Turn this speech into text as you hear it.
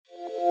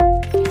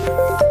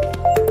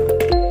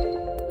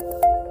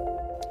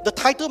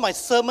title of my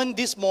sermon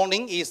this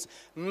morning is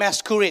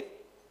Masquerade.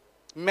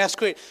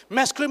 Masquerade.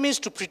 Masquerade means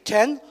to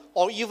pretend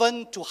or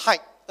even to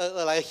hide,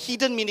 like a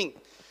hidden meaning.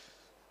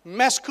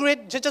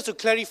 Masquerade, just to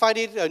clarify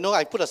it,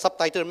 I put a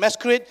subtitle.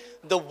 Masquerade,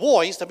 the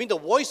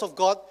voice of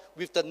God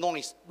with the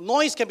noise.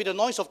 Noise can be the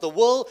noise of the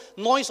world,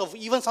 noise of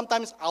even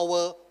sometimes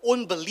our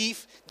own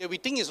belief that we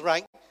think is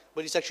right,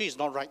 but it's actually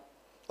not right.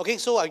 Okay,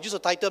 so I use the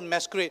title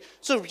Masquerade.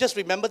 So just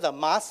remember the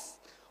mask.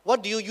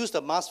 What do you use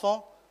the mask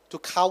for? To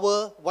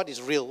cover what is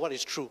real, what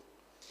is true.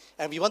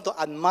 And we want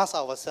to unmask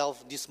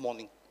ourselves this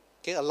morning.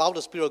 Okay, allow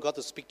the Spirit of God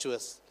to speak to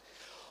us.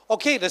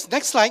 Okay, this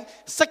next slide,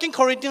 2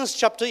 Corinthians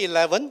chapter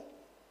 11.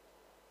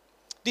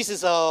 This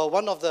is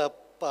one of the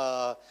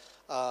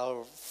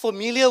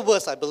familiar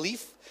verse, I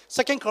believe.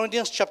 2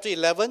 Corinthians chapter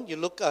 11, you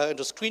look at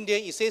the screen there,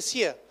 it says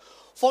here,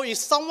 for if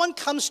someone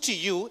comes to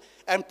you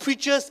and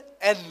preaches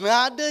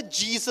another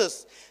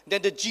Jesus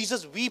than the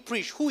Jesus we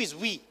preach, who is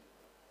we?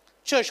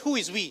 Church, who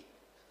is we?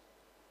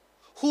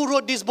 Who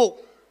wrote this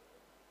book?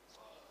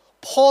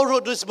 Paul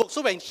wrote this book.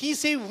 So when he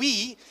say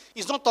we,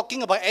 he's not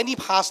talking about any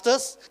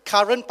pastors,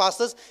 current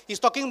pastors. He's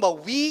talking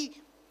about we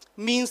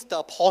means the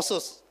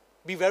apostles.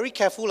 Be very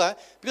careful,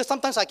 because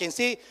sometimes I can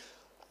say,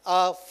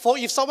 for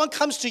if someone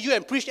comes to you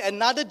and preach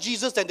another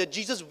Jesus than the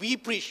Jesus we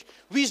preach,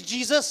 which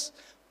Jesus?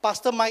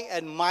 Pastor Mike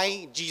and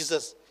my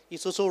Jesus.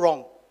 It's also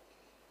wrong.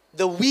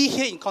 The we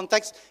here in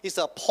context is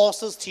the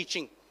apostles'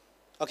 teaching.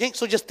 Okay,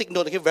 so just take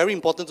note, okay, very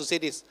important to say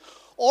this.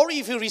 Or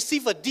if you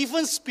receive a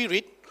different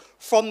spirit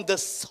from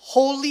the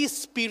Holy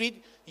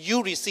Spirit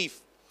you receive.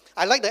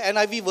 I like the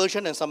NIV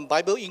version and some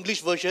Bible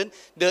English version.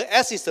 The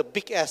S is a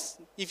big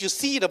S. If you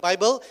see in the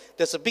Bible,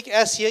 there's a big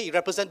S here. It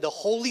represents the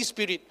Holy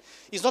Spirit.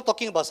 It's not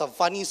talking about some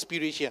funny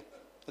spirit here.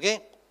 Okay?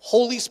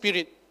 Holy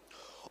Spirit.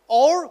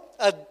 Or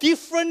a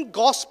different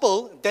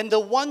gospel than the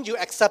one you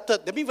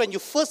accepted. That means when you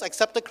first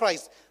accepted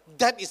Christ,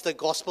 that is the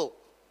gospel.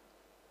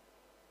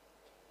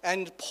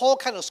 And Paul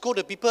kind of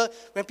scolded people.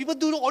 When people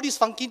do all these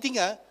funky things,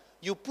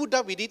 you put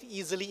up with it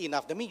easily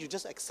enough. That means you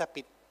just accept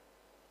it.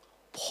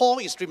 Paul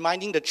is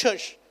reminding the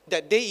church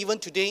that they, even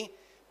today,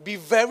 be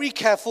very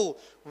careful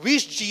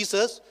which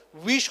Jesus,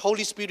 which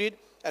Holy Spirit,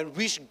 and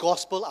which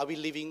gospel are we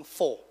living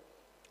for.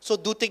 So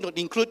do take note,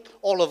 include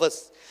all of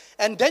us.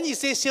 And then he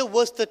says here,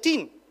 verse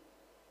 13,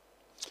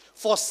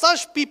 for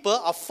such people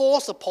are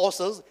false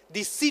apostles,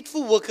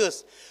 deceitful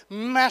workers,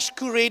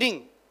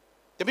 masquerading,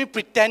 that means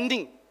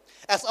pretending,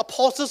 as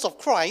apostles of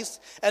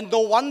Christ, and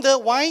no wonder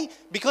why?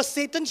 Because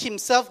Satan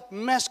himself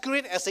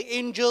masquerades as an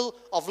angel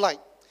of light.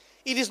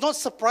 It is not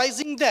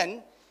surprising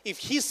then if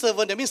his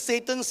servant, that means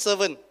Satan's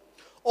servant,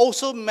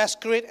 also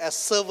masquerade as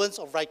servants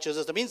of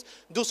righteousness. That means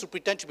those who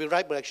pretend to be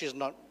right, but actually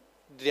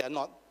they are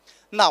not.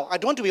 Now, I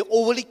don't want to be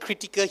overly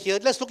critical here.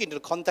 Let's look into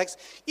the context.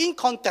 In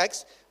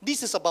context,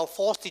 this is about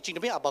false teaching,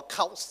 that means about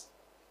cults.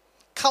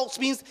 Cults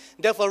means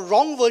they have a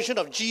wrong version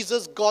of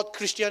Jesus, God,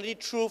 Christianity,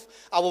 truth,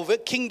 our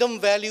kingdom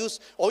values,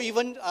 or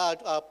even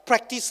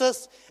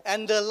practices,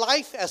 and the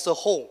life as a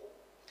whole.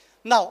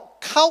 Now,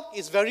 cult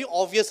is very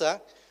obvious.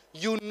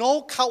 You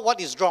know cult what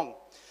is wrong.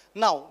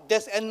 Now,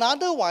 there's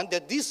another one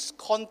that this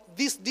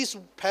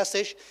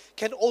passage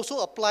can also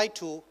apply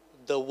to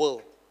the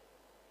world.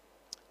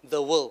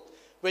 The world.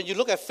 When you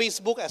look at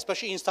Facebook,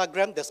 especially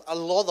Instagram, there's a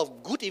lot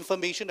of good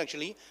information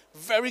actually,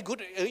 very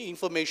good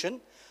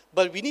information.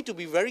 But we need to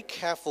be very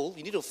careful.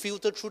 We need to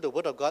filter through the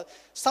Word of God.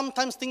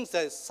 Sometimes things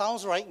that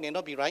sounds right may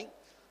not be right.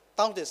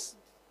 Sometimes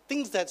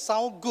things that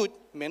sound good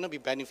may not be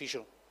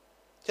beneficial.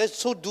 Okay,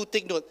 so do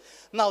take note.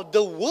 Now,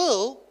 the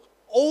world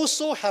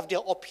also have their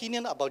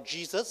opinion about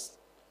Jesus,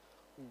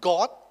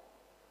 God,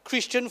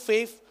 Christian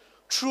faith,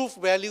 truth,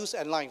 values,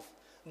 and life.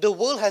 The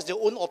world has their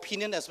own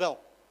opinion as well.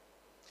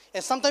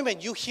 And sometimes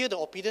when you hear the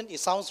opinion, it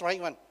sounds right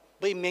one.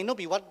 But it may not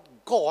be what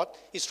God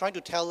is trying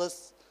to tell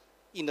us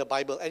in the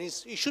Bible, and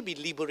it should be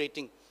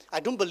liberating. I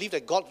don't believe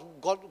that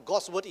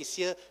God's word is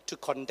here to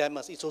condemn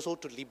us. It's also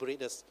to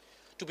liberate us,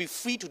 to be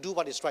free to do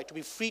what is right, to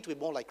be free to be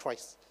more like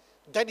Christ.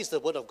 That is the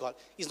word of God.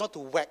 It's not to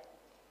whack.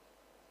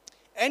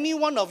 Any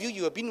one of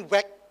you have been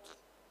whacked.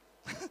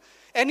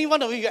 Any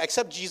one of you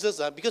accept Jesus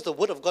because the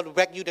word of God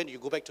whacked you, then you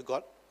go back to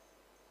God.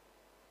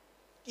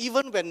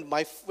 Even when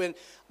my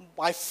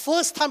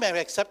first time I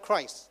accept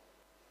Christ,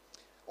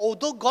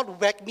 although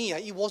God whacked me,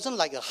 it wasn't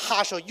like a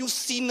harsh, or you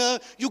sinner,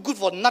 you good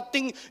for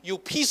nothing, you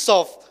piece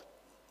of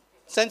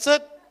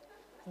censored.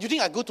 You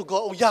think I go to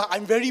God, oh yeah,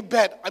 I'm very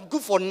bad, I'm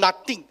good for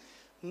nothing.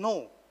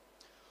 No.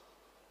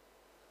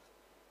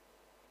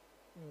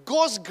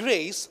 God's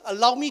grace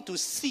allowed me to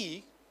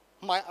see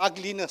my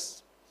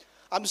ugliness.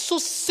 I'm so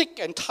sick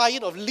and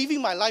tired of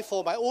living my life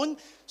for my own,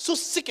 so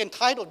sick and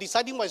tired of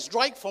deciding what is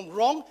right from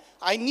wrong.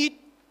 I need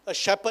a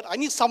shepherd. I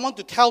need someone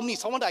to tell me,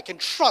 someone that I can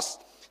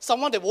trust.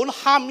 Someone that won't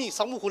harm me,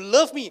 someone who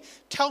loves me,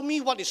 tell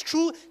me what is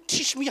true,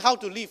 teach me how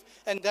to live,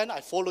 and then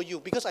I follow you.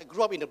 Because I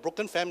grew up in a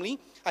broken family,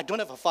 I don't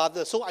have a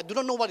father, so I do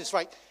not know what is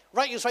right.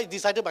 Right is right,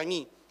 decided by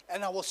me.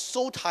 And I was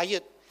so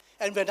tired.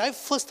 And when I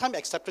first time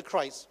accepted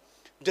Christ,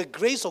 the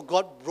grace of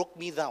God broke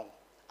me down.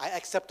 I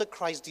accepted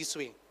Christ this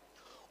way.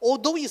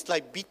 Although it's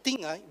like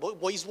beating, but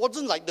it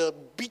wasn't like the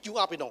beat you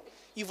up,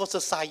 It was a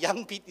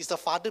sayang beat. It's the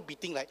father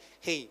beating like,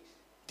 hey,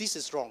 this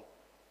is wrong.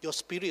 Your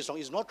spirit is wrong.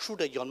 It's not true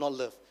that you're not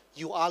loved.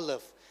 You are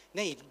loved.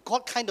 Then it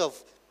got kind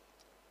of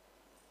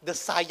the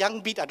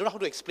sayang beat. I don't know how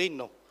to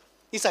explain,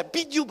 It's like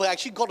beat you, but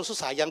actually God also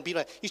sayang beat,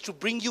 right? It's to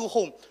bring you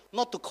home,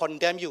 not to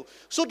condemn you.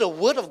 So the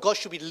word of God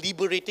should be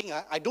liberating.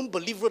 I don't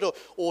believe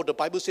the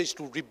Bible says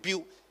to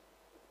rebuke.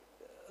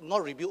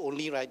 Not rebuke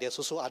only, right? There's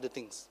also other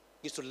things.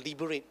 It's to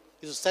liberate.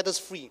 It's to set us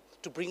free,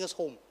 to bring us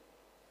home.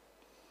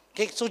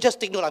 Okay, so just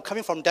take note. I'm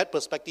coming from that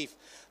perspective.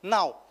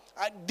 Now,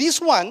 this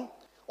one,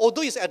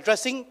 although it's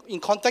addressing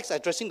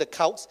the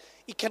cults,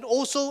 it can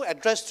also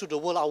address to the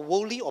world, our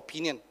worldly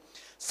opinion.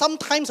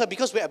 Sometimes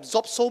because we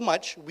absorb so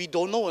much, we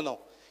don't know.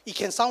 It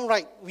can sound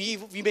right. We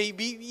may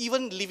be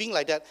even living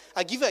like that.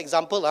 I give you an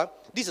example.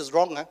 This is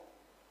wrong.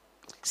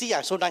 See,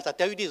 so nice. I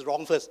tell you this is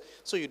wrong first,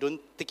 so you don't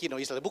take it.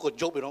 It's like the book of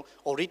Job,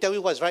 already tell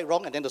you what is right,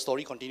 wrong, and then the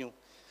story continue.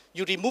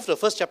 You remove the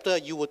first chapter,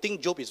 you will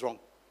think Job is wrong.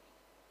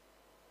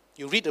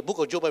 You read the book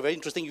of Job, very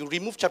interesting. You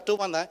remove chapter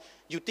 1,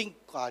 you think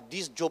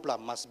this Job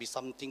must be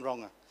something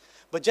wrong.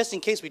 But just in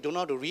case we don't know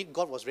how to read,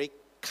 God was very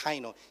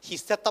kind. He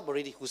set up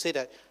already who said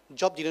that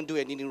Job didn't do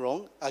anything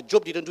wrong.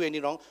 Job didn't do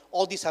anything wrong.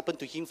 All this happened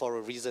to him for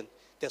a reason.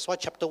 That's why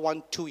chapter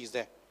 1, 2 is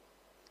there.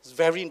 It's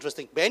very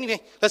interesting. But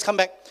anyway, let's come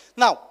back.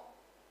 Now,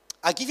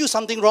 I give you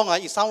something wrong.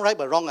 It sounds right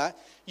but wrong.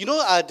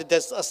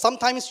 There's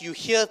sometimes you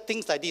hear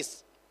things like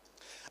this.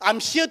 I'm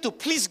here to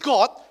please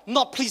God,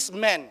 not please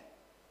man.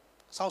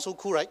 Sounds so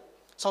cool, right?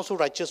 Sounds so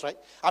righteous, right?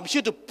 I'm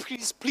here to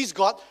please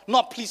God,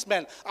 not please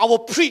man. I will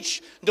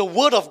preach the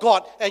word of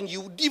God, and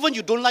you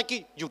don't like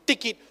it, you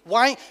take it.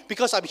 Why?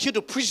 Because I'm here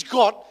to preach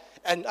God,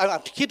 and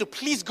I'm here to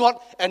please God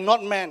and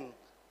not man.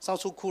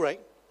 Sounds so cool, right?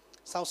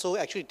 Sounds so,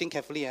 actually think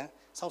carefully,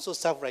 sounds so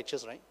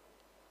self-righteous, right?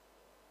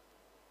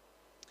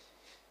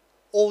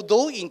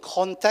 Although in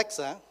context,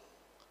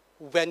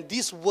 when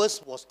this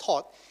verse was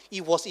taught,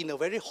 it was in a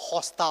very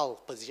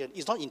hostile position.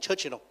 It's not in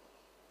church,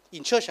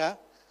 In church,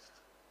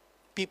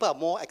 people are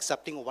more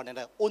accepting of one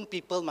another. Own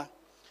people,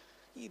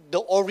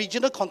 The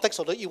original context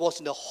of it was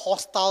in a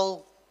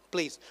hostile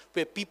place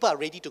where people are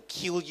ready to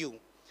kill you.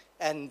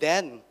 And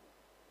then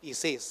it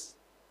says,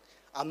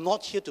 I'm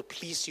not here to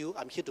please you.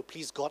 I'm here to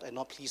please God and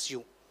not please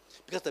you.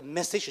 Because the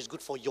message is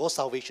good for your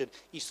salvation.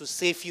 It's to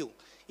save you.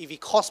 If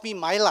it costs me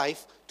my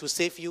life to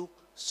save you,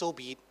 so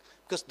be it.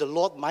 Because the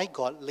Lord, my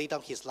God, laid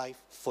down his life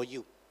for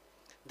you.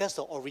 That's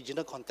the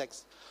original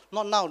context.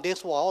 Not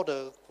nowadays,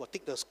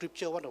 take the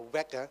scripture, want to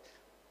whack.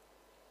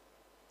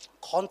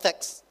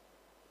 Context.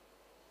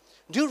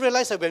 Do you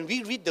realize that when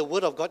we read the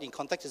word of God in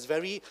context,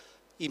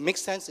 it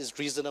makes sense, it's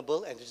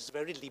reasonable, and it's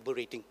very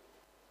liberating.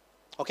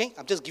 Okay?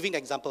 I'm just giving an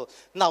example.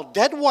 Now,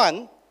 that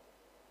one,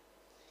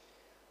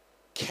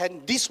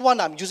 this one,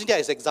 I'm using that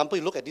as an example.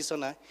 You look at this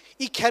one.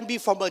 It can be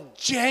from a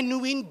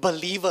genuine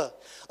believer.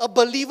 A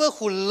believer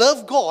who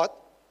love God,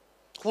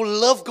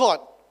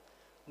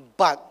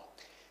 but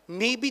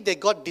maybe they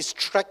got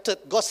distracted,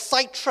 got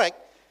sidetracked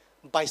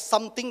by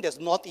something that's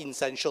not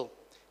essential.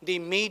 They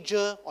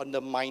major on the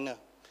minor.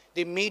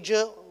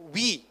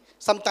 We,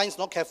 sometimes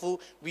not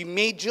careful, we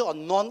major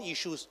on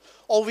non-issues.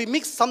 Or we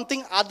make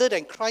something other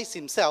than Christ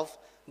himself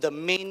the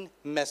main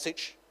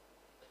message.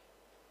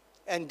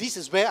 And this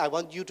is where I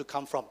want you to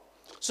come from.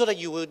 So that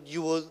you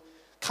will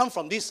come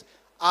from this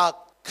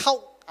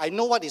cult. I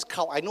know what is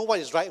cult. I know what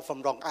is right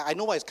from wrong. I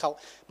know what is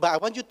cult. But I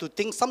want you to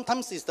think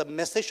sometimes it's the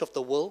message of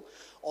the world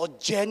or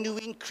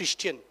genuine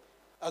Christian.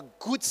 A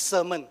good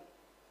sermon.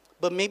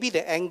 But maybe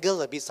the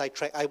angle a bit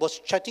sidetracked. I was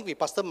chatting with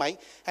Pastor Mike,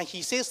 and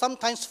he says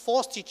sometimes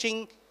false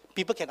teaching,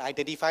 people can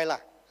identify.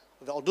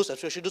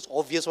 Especially those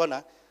obvious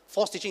ones.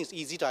 False teaching is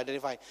easy to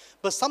identify.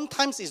 But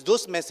sometimes it's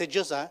those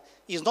messages,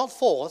 it's not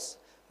false,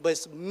 but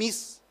it's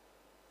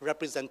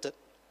misrepresented.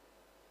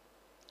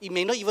 It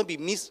may not even be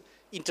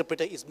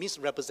misinterpreted, it's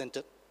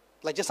misrepresented.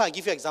 Like just now I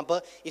give you an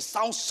example, it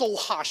sounds so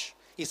harsh.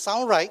 It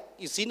sounds right,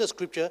 it's in the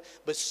scripture,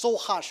 but so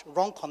harsh,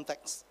 wrong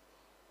context.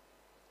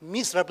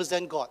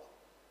 Misrepresent God.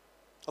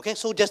 Okay,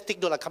 so just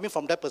take note, coming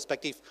from that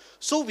perspective.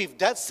 So with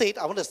that said,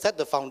 I want to set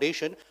the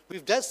foundation.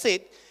 With that said,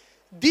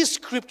 this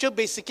scripture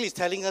basically is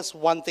telling us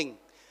one thing.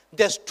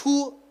 There's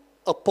two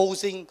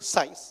opposing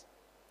sides.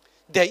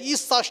 There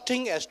is such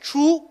thing as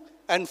true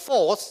and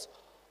false,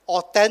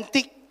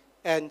 authentic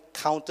and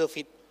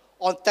counterfeit.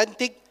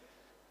 Authentic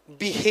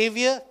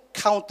behavior,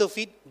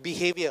 counterfeit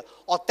behavior.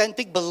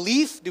 Authentic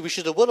belief, which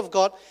is the word of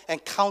God,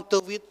 and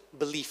counterfeit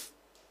belief.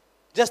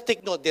 Just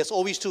take note, there's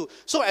always two.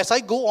 So as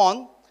I go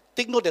on,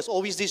 take note, there's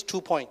always these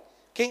 2 points.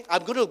 Okay,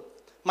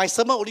 my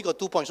sermon only got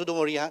 2 points, so don't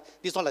worry. This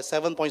is not like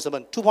 7-point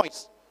sermon. 2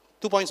 points.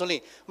 2 points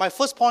only. My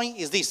first point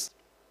is this.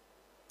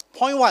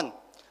 Point 1,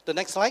 the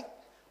next slide.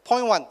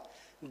 Point 1,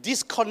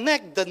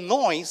 disconnect the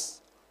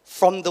noise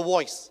from the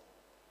voice.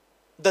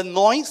 The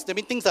noise, that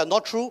means things that are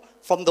not true,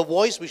 from the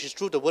voice which is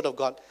true, the word of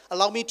God.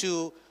 Allow me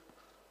to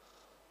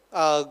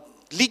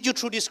lead you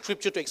through this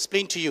scripture to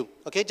explain to you.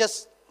 Okay,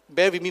 just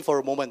bear with me for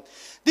a moment.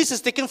 This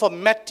is taken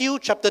from Matthew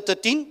chapter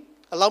 13.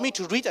 Allow me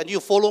to read and you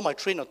follow my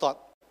train of thought.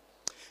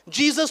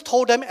 Jesus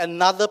told them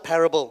another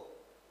parable.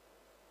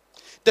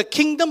 The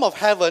kingdom of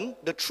heaven,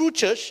 the true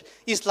church,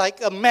 is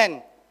like a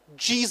man,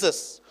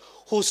 Jesus,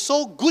 who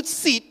sowed good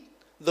seed,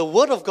 the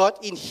word of God,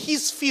 in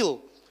his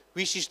field,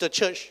 which is the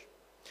church.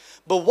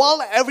 But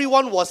while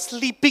everyone was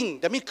sleeping,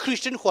 that means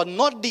Christians who are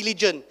not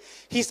diligent,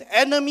 his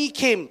enemy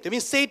came, that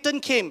means Satan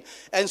came,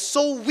 and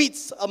sowed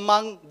weeds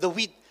among the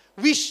wheat.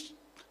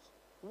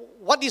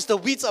 What is the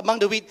weeds among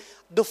the wheat?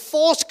 The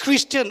false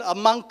Christian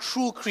among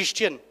true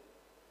Christian.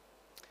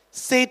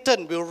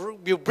 Satan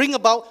will bring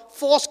about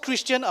false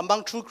Christian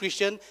among true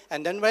Christian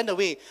and then went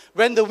away.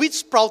 When the weeds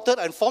sprouted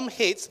and formed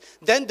heads,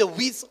 then the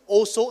weeds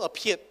also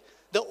appeared.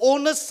 The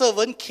owner's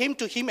servant came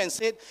to him and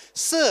said,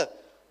 "Sir,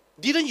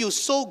 didn't you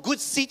sow good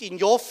seed in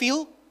your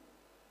field?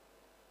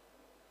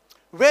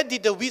 Where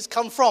did the weeds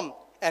come from?"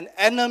 "An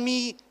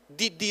enemy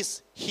did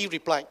this," he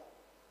replied.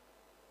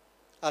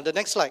 The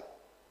next slide.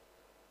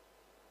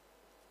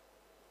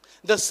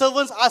 The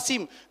servants asked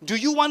him, "Do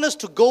you want us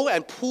to go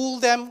and pull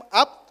them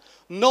up?"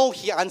 "No,"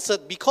 he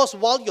answered, "because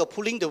while you're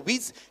pulling the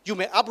weeds, you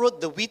may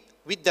uproot the wheat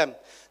with them.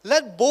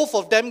 Let both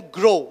of them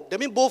grow." That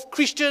means both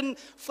Christian,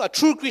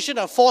 true Christian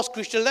and false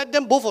Christian, let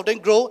them both of them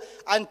grow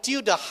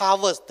until the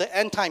harvest, the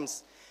end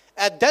times.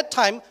 At that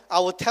time, I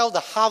will tell the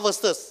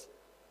harvesters,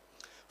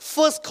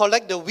 first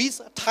collect the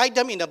weeds, tie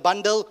them in a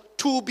bundle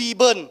to be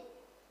burned.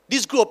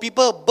 This group of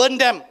people, burn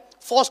them.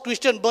 False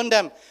Christian, burn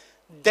them.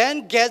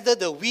 Then gather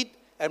the wheat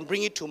and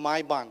bring it to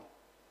my barn.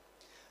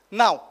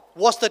 Now,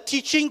 was the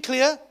teaching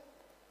clear?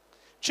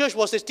 Church,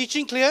 was the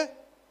teaching clear?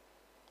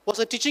 Was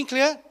the teaching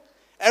clear?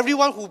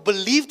 Everyone who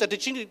believes that the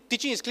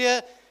teaching is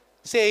clear,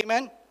 say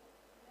amen.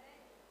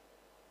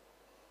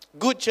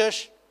 Good,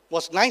 church.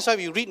 Was nice, right?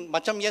 You read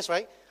macam yes,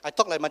 right? I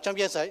talk like macam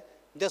yes, right?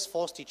 That's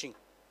false teaching.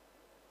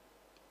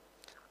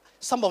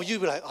 Some of you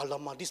will be like,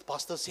 "Alamak, this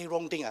pastor say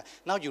wrong thing."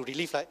 Now you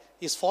relieve, like,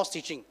 it's false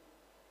teaching.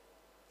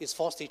 It's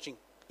false teaching.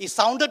 It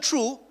sounded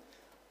true,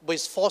 but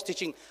it's false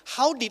teaching.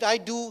 How did I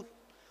do?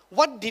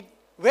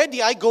 Where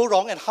did I go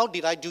wrong and how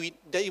did I do it?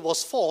 That it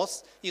was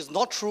false, it's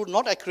not true,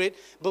 not accurate.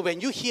 But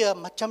when you hear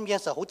macam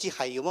yes,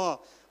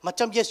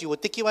 macam yes, you will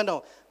take it one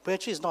no. But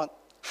actually it's not.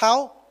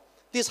 How?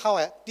 This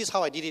is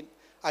how I did it.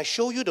 I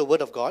show you the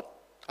word of God.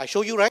 I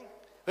show you, right?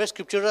 Very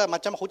scriptural,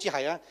 macam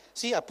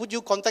see, I put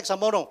you context some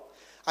more. No?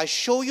 I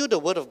show you the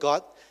word of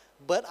God,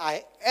 but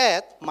I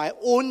add my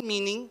own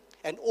meaning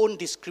and own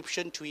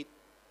description to it.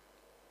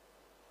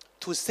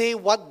 To say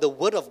what the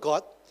word of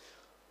God,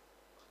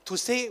 to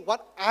say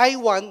what I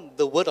want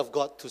the word of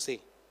God to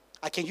say.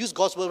 I can use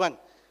God's word one,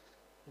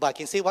 but I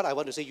can say what I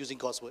want to say using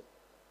God's word.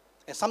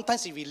 And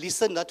sometimes if we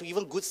listen to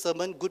even good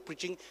sermon, good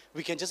preaching,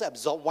 we can just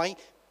absorb. Why?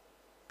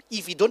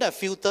 If we don't have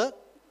filter,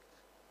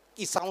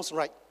 it sounds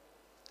right.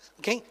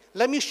 Okay,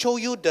 let me show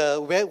you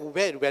where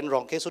it went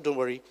wrong. Okay, so don't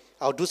worry.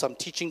 I'll do some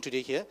teaching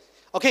today here.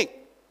 Okay,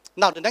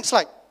 now the next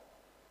slide.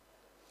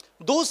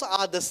 Those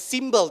are the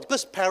symbols,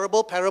 because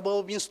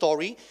parable means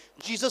story.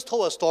 Jesus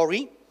told a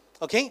story,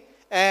 okay?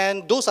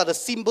 And those are the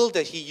symbols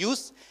that he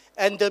used,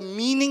 and the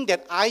meaning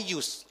that I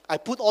use. I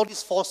put all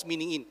this false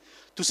meaning in,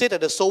 to say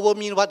that the sower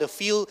mean what, the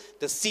field,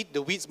 the seed,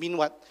 the weeds mean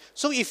what.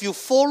 So if you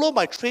follow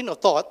my train of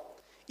thought,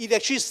 it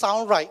actually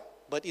sounds right,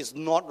 but it's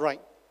not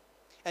right.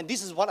 And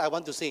this is what I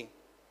want to say.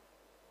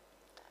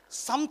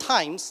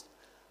 Sometimes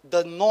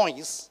the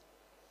noise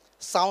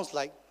sounds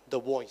like the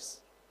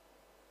voice.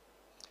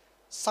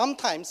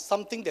 Sometimes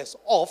something that's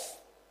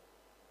off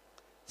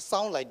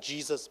sounds like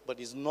Jesus, but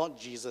it's not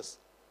Jesus.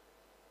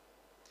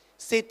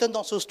 Satan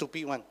not so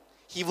stupid one.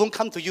 He won't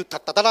come to you,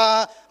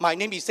 ta-ta-ta-da, my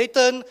name is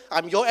Satan,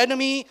 I'm your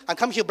enemy, I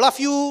come here bluff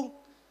you.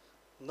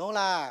 No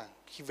lah,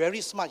 he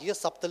very smart, he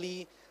just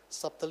subtly.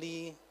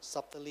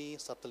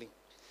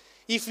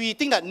 If we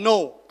think that,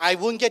 no, I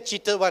won't get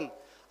cheated one,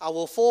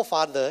 our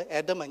forefather,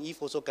 Adam and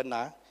Eve also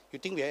kena, you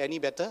think we are any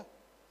better?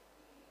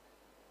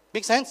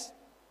 Make sense?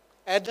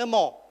 Adam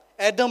more,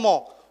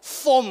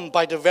 formed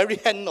by the very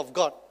hand of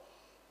God.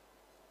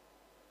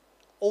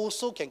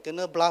 Also can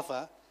kena bluff,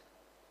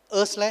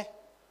 us leh,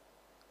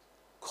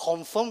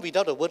 confirm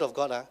without the word of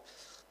God,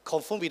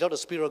 confirm without the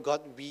Spirit of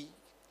God,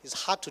 it's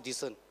hard to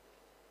discern.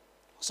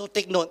 So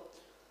take note,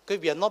 okay,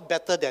 we are not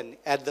better than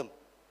Adam.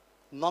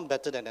 Not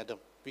better than Adam.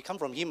 We come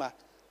from him,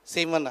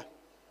 same one.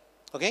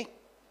 Okay?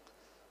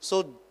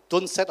 So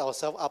don't set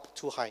ourselves up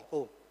too high.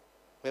 Oh,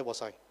 where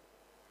was I?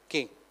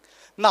 Okay.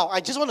 Now, I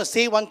just want to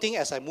say one thing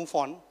as I move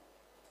on.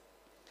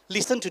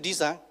 Listen to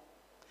this.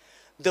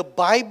 The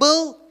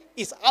Bible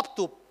is up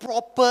to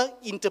proper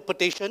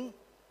interpretation,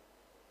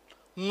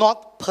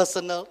 not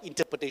personal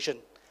interpretation.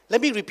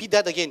 Let me repeat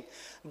that again.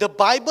 The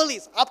Bible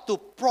is up to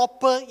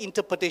proper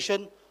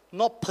interpretation,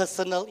 not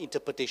personal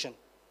interpretation.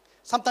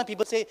 Sometimes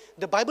people say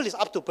the Bible is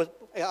up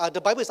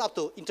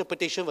to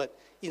interpretation, but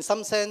in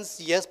some sense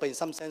yes, but in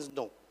some sense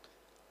no.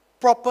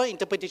 Proper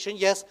interpretation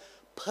yes,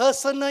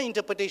 personal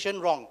interpretation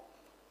wrong.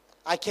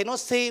 I cannot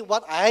say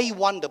what I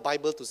want the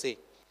Bible to say.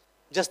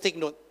 Just take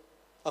note.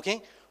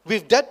 Okay?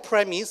 With that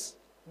premise,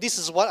 this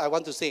is what I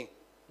want to say.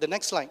 The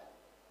next slide.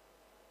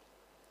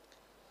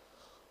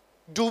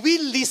 Do we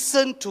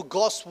listen to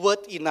God's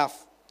word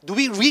enough? Do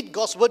we read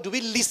God's word? Do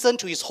we listen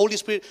to His Holy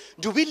Spirit?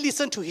 Do we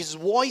listen to His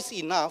voice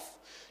enough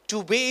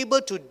to be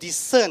able to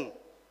discern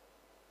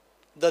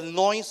the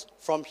noise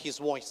from His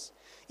voice?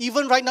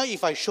 Even right now,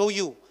 if I show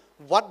you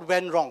what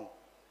went wrong,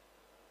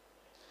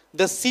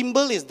 the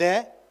symbol is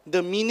there,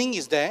 the meaning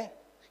is there,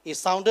 it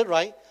sounded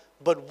right,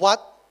 but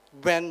what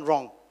went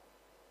wrong?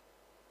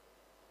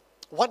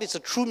 What is the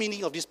true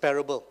meaning of this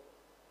parable?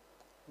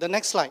 The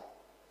next slide.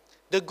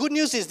 The good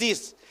news is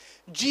this.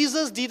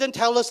 Jesus didn't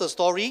tell us a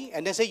story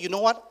and then say, you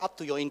know what, up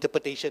to your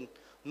interpretation.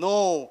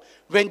 No.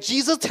 When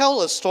Jesus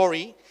tells a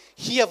story,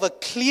 He have a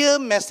clear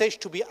message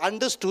to be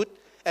understood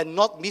and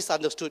not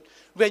misunderstood.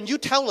 When you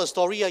tell a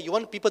story, you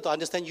want people to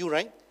understand you,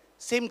 right?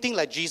 Same thing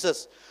like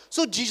Jesus.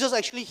 So Jesus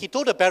actually, He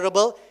told a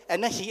parable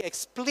and then He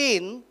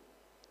explained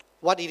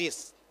what it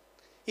is.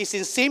 It's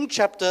in same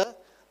chapter,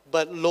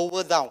 but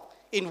lower down.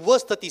 In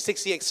verse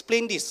 36, He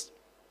explained this.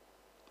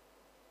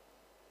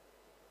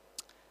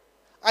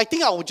 I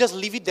think I will just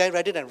leave it there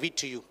rather than read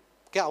to you.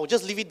 Okay, I will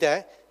just leave it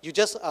there. You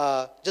just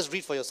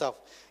read for yourself.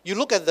 You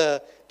look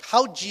at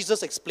how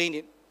Jesus explained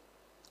it.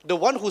 The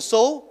one who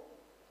sow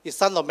is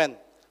Son of Man.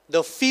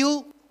 The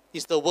field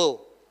is the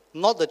world,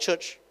 not the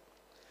church.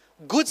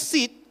 Good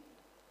seed,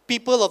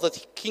 people of the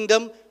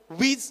kingdom,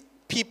 weeds,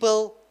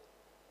 people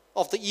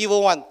of the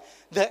evil one.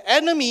 The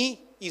enemy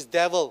is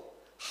devil.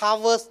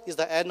 Harvest is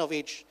the end of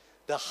age.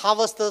 The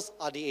harvesters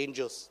are the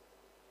angels.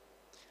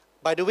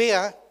 By the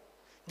way,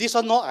 this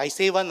one not I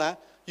say one.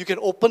 You can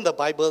open the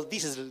Bible.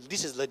 This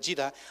is legit.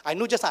 I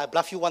know just I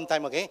bluff you one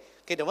time, okay?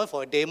 Okay, the one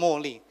for a demo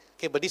only.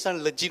 Okay, but this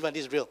one legit one,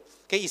 this is real.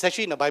 Okay, it's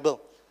actually in the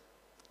Bible.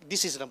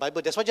 This is in the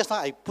Bible. That's why just now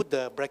I put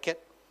the bracket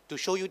to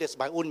show you that's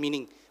my own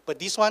meaning. But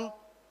this one,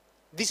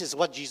 this is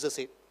what Jesus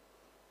said.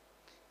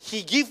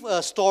 He gave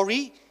a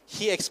story.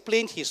 He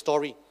explained His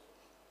story.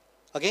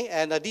 Okay,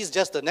 and this is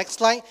just the next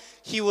slide.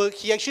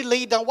 He actually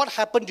laid down what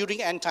happened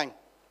during end time.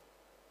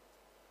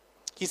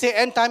 He said,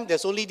 end time,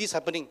 there's only this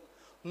happening.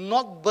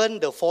 Not burn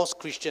the false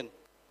Christian.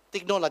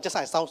 Take note, just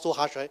I sound so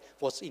harsh, right?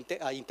 Was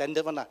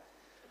intended one.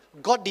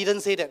 God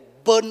didn't say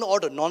that. Burn all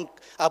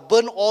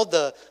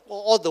the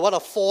what a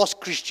false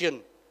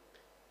Christian.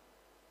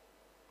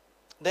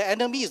 The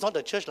enemy is not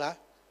the church, lah.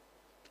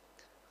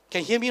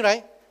 Can you hear me,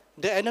 right?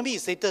 The enemy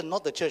is Satan,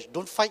 not the church.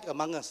 Don't fight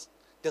among us.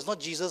 That's not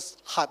Jesus'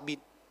 heartbeat.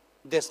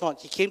 That's not.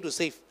 He came to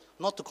save,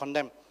 not to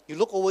condemn. You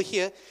look over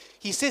here.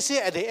 He says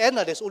here at the end,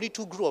 there's only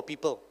two groups of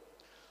people.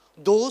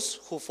 Those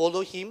who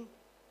follow Him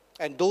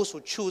and those who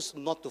choose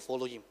not to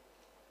follow Him.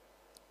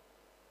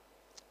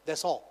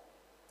 That's all.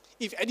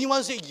 If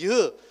anyone say,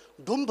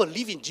 don't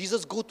believe in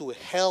Jesus, go to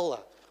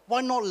hell.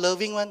 Why not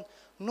loving one?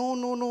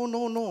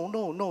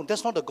 No.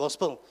 That's not the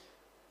gospel.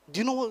 Do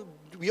you know,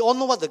 we all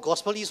know what the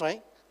gospel is,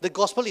 right? The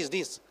gospel is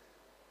this.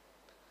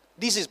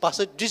 This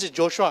is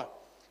Joshua.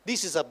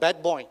 This is a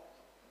bad boy.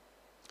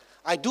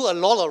 I do a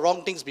lot of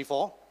wrong things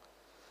before.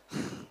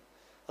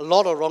 A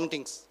lot of wrong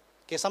things.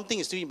 Okay, something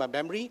is still in my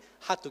memory,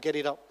 hard to get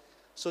it out.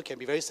 So it can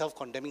be very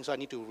self-condemning, so I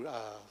need to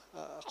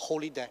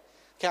hold it there.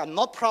 Okay, I'm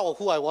not proud of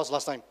who I was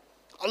last time.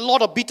 A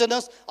lot of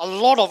bitterness, a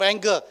lot of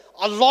anger,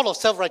 a lot of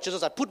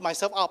self-righteousness. I put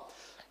myself up.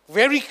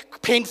 Very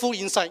painful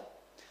inside.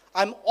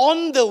 I'm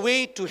on the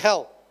way to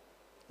hell.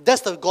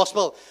 That's the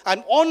gospel. I'm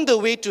on the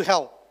way to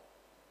hell.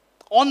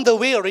 On the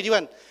way already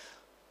went.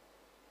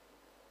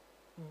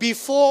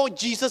 Before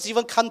Jesus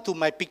even come to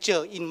my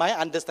picture, in my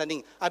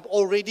understanding, I'm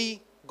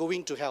already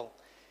going to hell.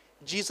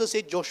 Jesus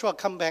said, Joshua,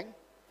 come back.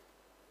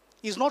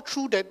 It's not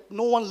true that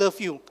no one loves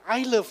you.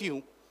 I love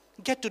you.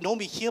 Get to know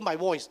me, hear my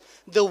voice.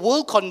 The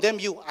world condemn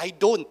you. I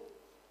don't.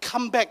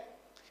 Come back.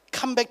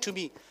 Come back to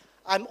me.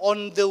 I'm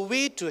on the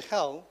way to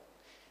hell.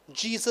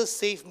 Jesus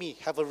saved me,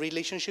 have a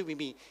relationship with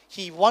me.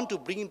 He want to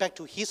bring me back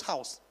to His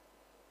house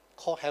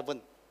called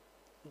heaven.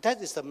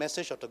 That is the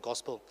message of the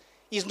gospel.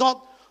 It's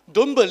not,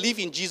 don't believe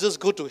in Jesus,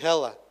 go to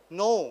hell.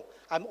 No,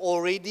 I'm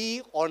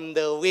already on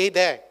the way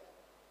there.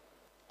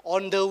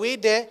 On the way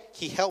there,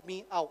 He helped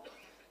me out.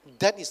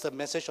 That is the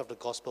message of the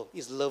gospel.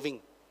 It's loving.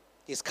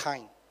 It's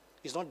kind.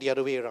 It's not the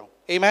other way around.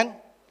 Amen?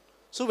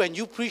 So when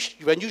you preach,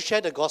 when you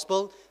share the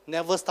gospel,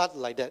 never start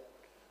like that.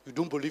 You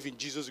don't believe in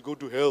Jesus, you go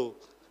to hell.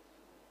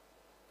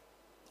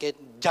 Okay,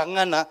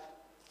 jangan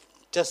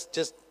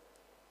just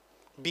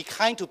be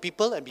kind to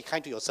people and be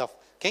kind to yourself.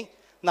 Okay?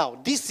 Now,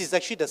 this is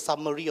actually the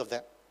summary of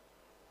that.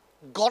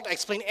 God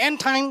explained, end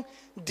time,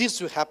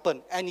 this will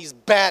happen, and it's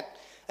bad.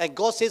 And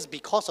God says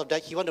because of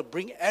that, He wants to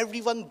bring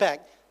everyone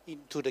back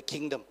into the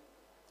kingdom.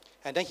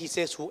 And then He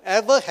says,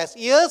 whoever has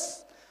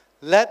ears,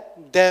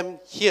 let them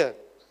hear.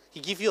 He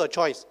gives you a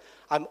choice.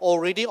 I'm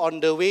already on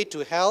the way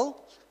to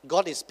hell.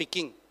 God is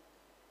speaking.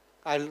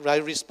 I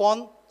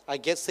respond, I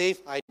get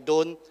saved, I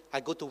don't, I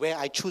go to where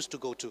I choose to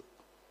go to.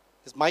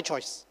 It's my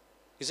choice.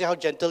 You see how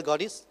gentle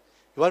God is?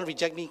 You want to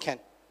reject me? Can.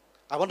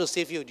 I want to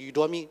save you. You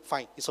don't want me?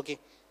 Fine. It's okay.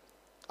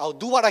 I'll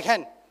do what I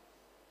can.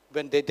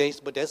 But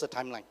there's a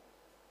timeline.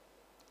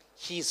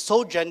 He is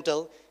so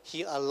gentle,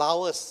 He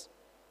allows us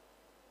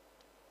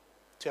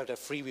to have that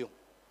free will.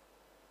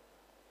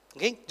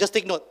 Okay? Just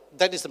take note.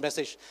 That is the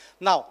message.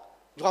 Now,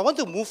 I want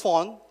to move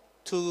on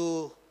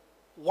to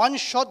One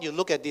shot, you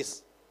look at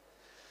this.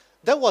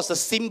 That was the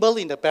symbol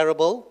in the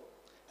parable.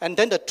 And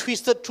then the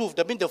twisted truth.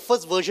 That means the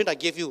first version I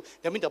gave you.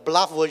 That means the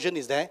bluff version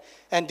is there.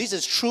 And this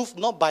is truth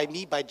not by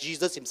me, by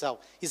Jesus himself.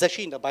 It's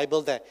actually in the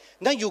Bible there.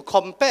 Now you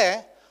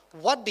compare,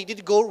 where did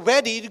it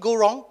go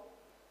wrong?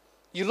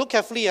 You look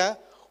carefully,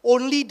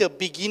 only the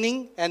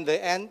beginning and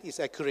the end is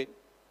accurate.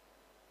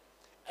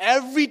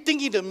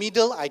 Everything in the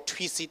middle, I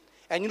twist it.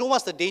 And you know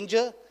what's the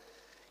danger?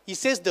 He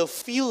says the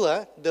field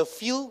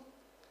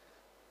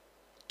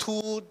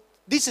to,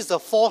 this is the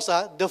false,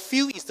 the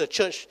field is the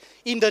church.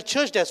 In the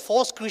church, there's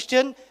false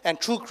Christian and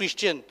true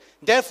Christian.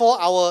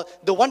 Therefore,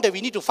 the one that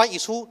we need to fight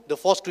is who? The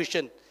false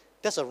Christian.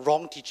 That's a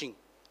wrong teaching.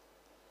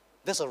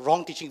 That's a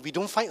wrong teaching. We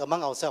don't fight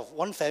among ourselves.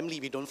 One family,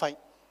 we don't fight.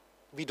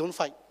 We don't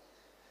fight.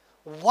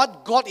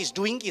 What God is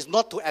doing is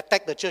not to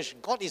attack the church.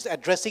 God is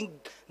addressing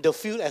the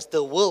field as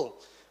the world.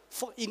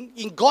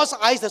 In God's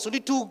eyes, there's only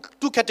two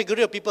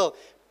categories of people.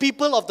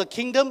 People of the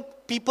kingdom,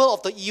 people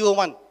of the evil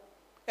one.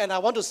 And I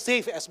want to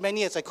save as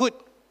many as I could.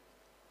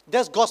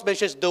 That's God's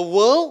message. The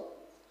world,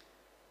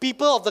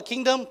 people of the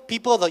kingdom,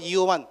 people of the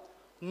evil one.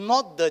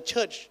 Not the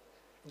church.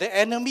 The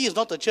enemy is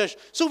not the church.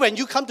 So when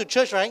you come to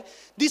church, right,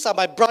 these are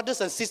my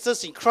brothers and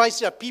sisters in Christ.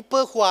 They are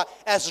people who are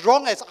as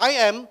wrong as I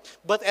am,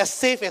 but as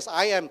safe as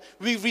I am.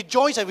 We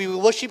rejoice and we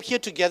will worship here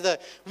together.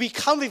 We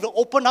come, we will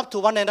open up to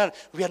one another.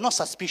 We are not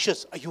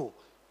suspicious.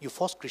 You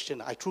false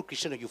Christian, I true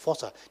Christian, you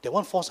false. That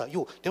one false. That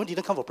one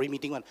didn't come for prayer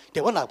meeting.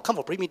 That one come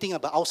for prayer meeting,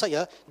 but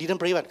outside didn't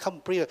pray.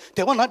 Come pray.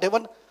 That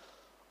one.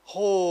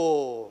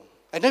 Oh.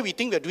 And then we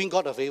think we're doing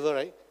God a favor,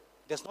 right?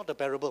 That's not the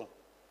parable.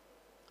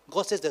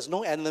 God says there's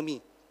no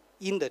enemy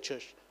in the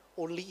church,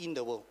 only in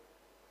the world.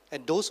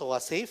 And those who are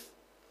saved,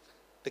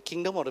 the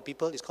kingdom of the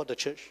people is called the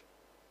church.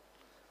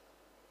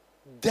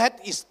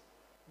 That is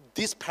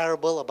this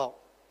parable about.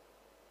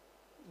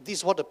 This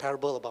is what the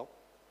parable about.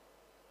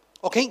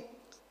 Okay?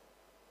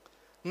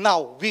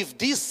 Now, with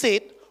this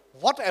said,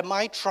 what am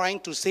I trying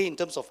to say in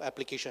terms of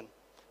application?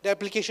 The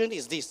application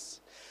is this.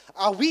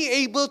 Are we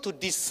able to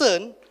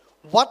discern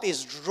what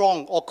is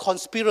wrong or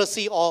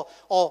conspiracy or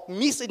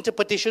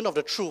misinterpretation of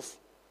the truth?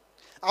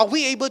 Are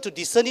we able to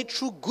discern it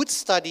through good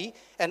study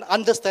and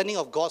understanding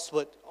of God's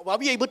word? Are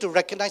we able to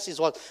recognize His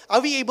word? Are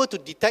we able to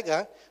detect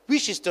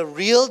which is the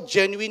real,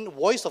 genuine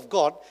voice of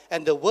God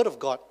and the word of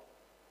God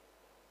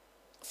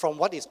from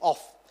what is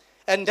off?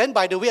 And then,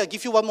 by the way, I'll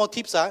give you one more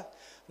tip.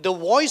 The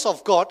voice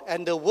of God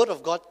and the word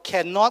of God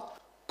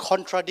cannot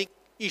contradict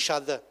each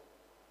other.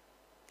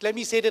 Let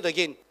me say that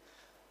again.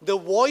 The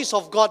voice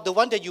of God, the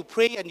one that you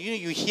pray and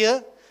you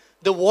hear,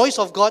 the voice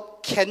of God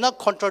cannot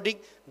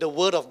contradict the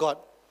word of God.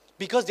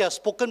 Because they are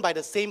spoken by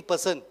the same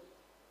person.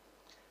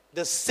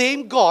 The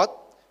same God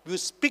will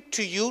speak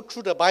to you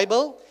through the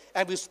Bible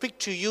and will speak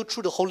to you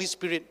through the Holy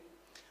Spirit.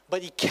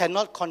 But it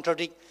cannot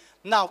contradict.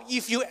 Now,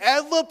 if you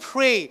ever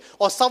pray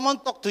or someone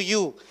talk to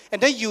you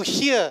and then you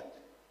hear,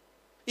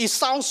 it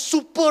sounds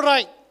super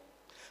right,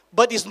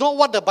 but it's not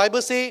what the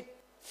Bible says,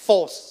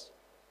 false.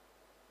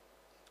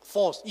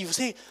 False. You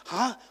say,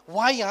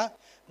 why?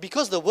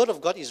 Because the word of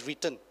God is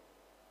written.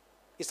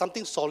 It's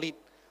something solid.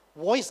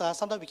 Voice,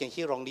 sometimes we can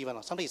hear wrongly.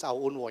 Sometimes it's our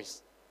own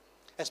voice.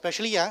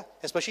 Especially,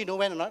 you know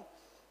when or not?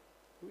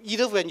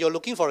 Either when you're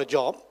looking for a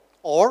job,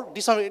 or,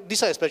 these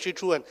are especially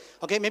true.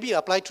 Okay, maybe you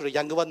apply to the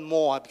younger one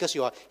more because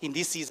you are in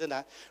this season.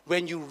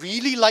 When you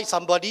really like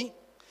somebody,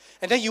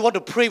 and then you want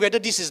to pray whether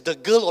this is the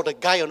girl or the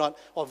guy or not,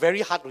 or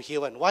very hard to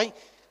hear one. Why?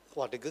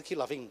 Wow, the girl keep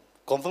laughing.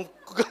 Confirm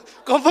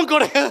go.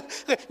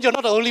 You're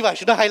not the only one. I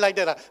shouldn't highlight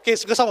that. Okay,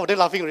 because some of them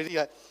laughing already.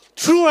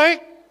 True,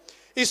 right?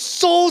 It's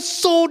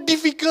so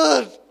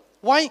difficult.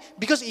 Why?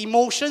 Because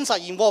emotions are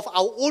involved.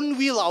 Our own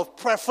will, our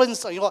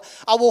preference, our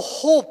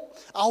hope,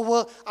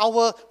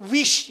 our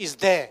wish is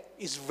there.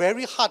 It's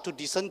very hard to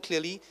discern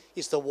clearly.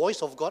 It's the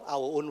voice of God, our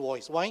own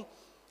voice. Why?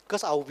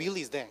 Because our will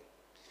is there.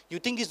 You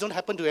think this don't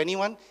happen to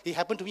anyone? It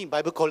happened to me in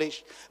Bible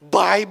college.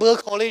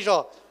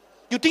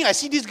 You think I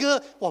see this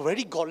girl,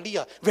 very godly,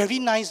 very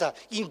nice,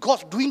 in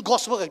God, doing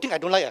God's work. I think I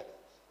don't like her.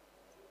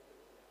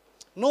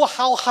 Know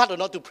how hard or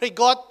not to pray,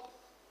 God,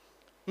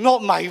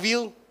 not my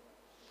will,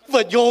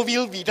 but your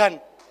will be done.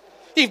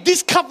 If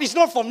this cup is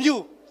not from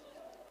you,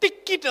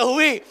 take it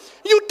away.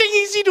 You think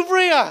easy to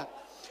pray?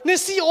 Then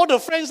see all the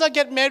friends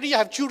get married,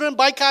 have children,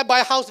 buy car,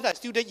 buy house, and I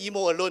still there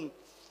emo alone.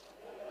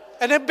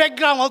 And then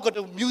background, got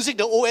the music,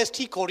 the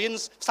OST Korean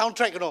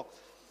soundtrack,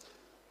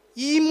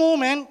 Emo,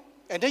 man.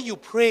 And then you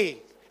pray.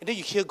 And then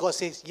you hear God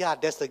says, yeah,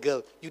 that's the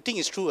girl. You think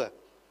it's true?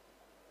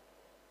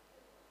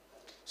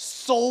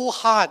 So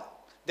hard.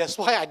 That's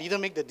why I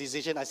didn't make the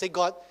decision. I said,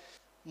 God,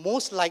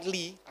 most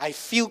likely, I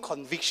feel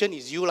conviction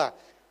is you.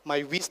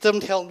 My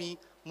wisdom tell me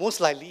most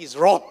likely it's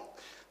wrong.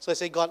 So I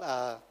said,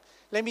 God,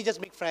 let me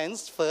just make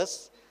friends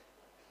first.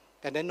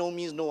 And then no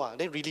means no.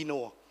 Then really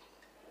no.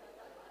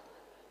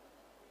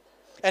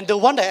 And the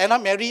one that I end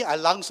up marrying, I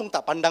langsung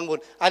tak pandang pun.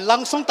 I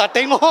langsung tak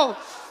tengok.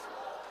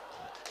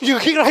 You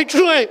get right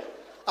through it.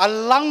 I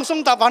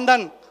langsung tak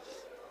pandang.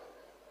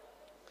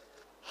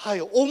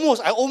 I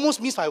almost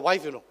miss my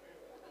wife,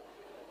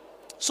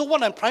 So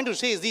what I'm trying to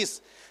say is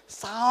this.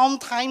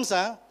 Sometimes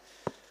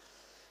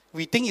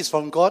We think it's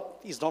from God,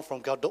 it's not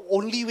from God. The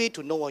only way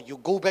to know, you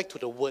go back to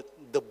the Word,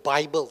 the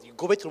Bible. You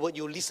go back to the Word,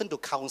 you listen to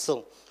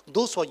counsel.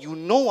 Those who you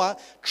know are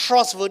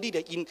trustworthy,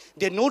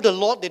 they know the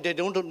Lord, they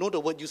don't know the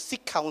Word. You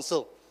seek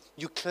counsel,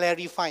 you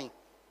clarify.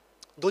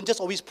 Don't just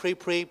always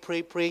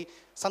pray.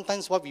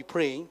 Sometimes what we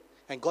pray,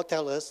 and God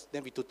tells us,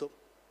 then we tutup.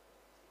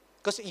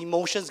 Because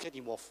emotions get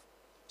involved.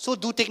 So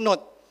do take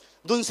note.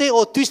 Don't say,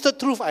 oh, twisted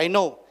truth, I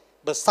know.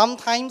 But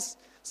sometimes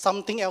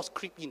something else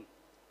creep in.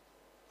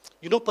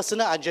 You know,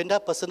 personal agenda,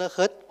 personal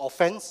hurt,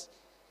 offense,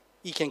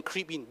 it can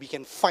creep in. We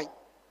can fight.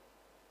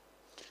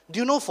 Do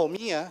you know for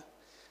me, I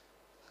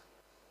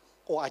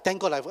thank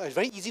God, it's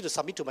very easy to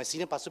submit to my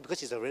senior pastor because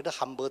he's a rather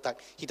humble type.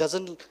 He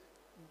doesn't,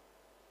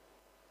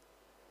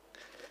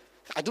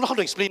 I don't know how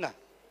to explain.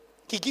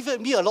 He gives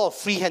me a lot of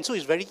free hand, so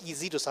it's very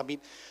easy to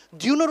submit.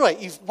 Do you know,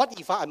 right, what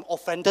if I'm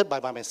offended by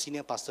my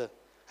senior pastor?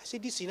 I say,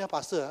 this senior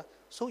pastor,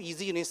 so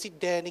easy, and they sit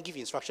there and they give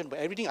instruction, but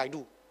everything I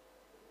do,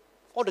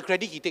 all the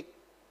credit he take.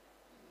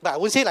 But I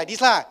won't say like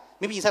this lah.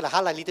 Maybe inside the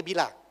heart like little bit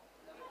lah.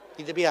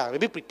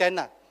 Maybe pretend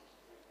lah.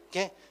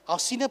 Okay? Our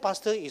senior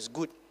pastor is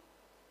good.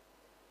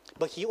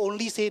 But he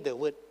only say the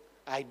word,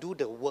 I do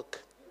the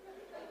work.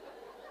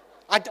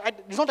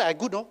 It's not that I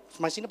good, no.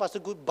 My senior pastor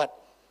good, but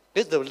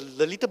there's the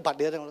little but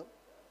there.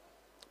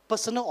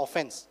 Personal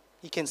offense.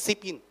 He can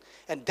seep in.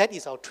 And that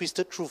is our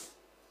twisted truth.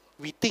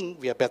 We think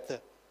we are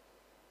better.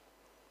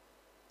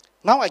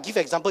 Now I give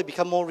example, it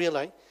become more real,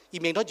 right?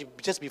 It may not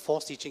just be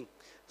false teaching.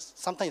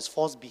 Sometimes it's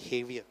false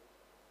behavior.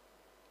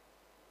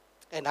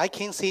 And I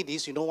can say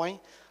this, you know why?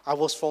 I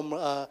was from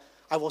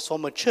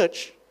a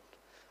church.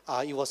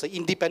 It was an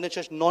independent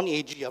church,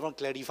 non-AG. I want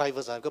to clarify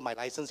first. I got my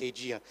license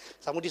AG.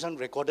 Some of this one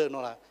recorded, no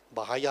lah.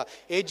 Bahaya.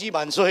 AG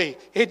mansoi.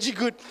 AG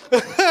good.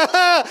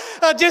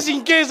 Just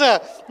in case.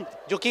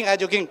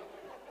 Joking.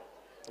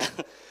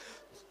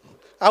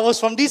 I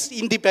was from this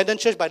independent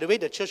church. By the way,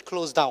 the church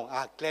closed down.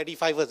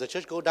 Clarify first. The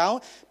church go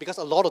down because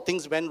a lot of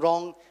things went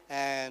wrong,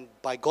 and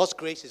by God's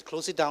grace, it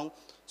closed it down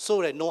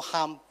so that no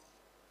harm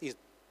is,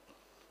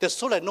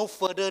 so that no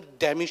further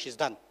damage is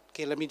done.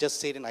 Okay, let me just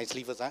say it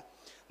nicely first.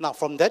 Now,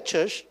 from that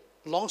church,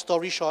 long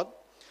story short,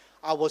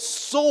 I was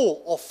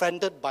so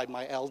offended by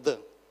my elder.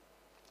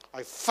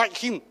 I fight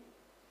him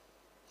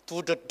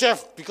to the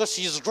death because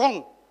he's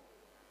wrong.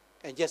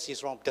 And yes,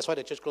 he's wrong. That's why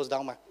the church closed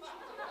down.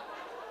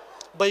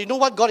 But you know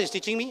what God is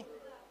teaching me?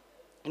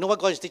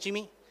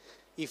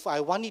 If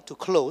I want it to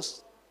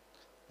close,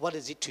 what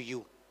is it to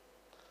you?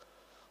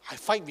 I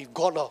fight with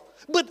God.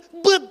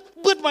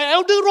 But my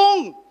elder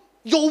wrong.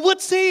 Your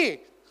word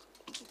say.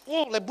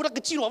 Oh, like budak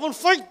kecil, I want to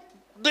fight.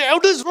 The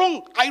elder is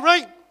wrong. I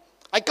right.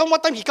 I come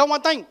one time, he come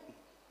one time.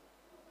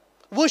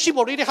 Worship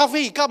already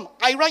halfway, he come.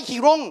 I right, he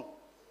wrong.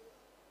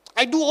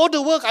 I do all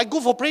the work. I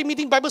go for prayer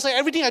meeting, Bible study,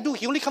 everything I do.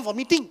 He only come for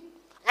meeting.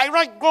 I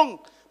right, wrong.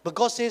 But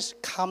God says,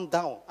 calm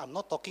down. I'm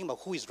not talking about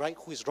who is right,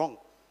 who is wrong.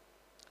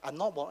 I'm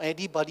not on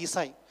anybody's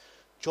side.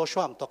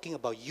 Joshua, I'm talking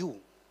about you.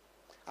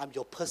 I'm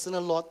your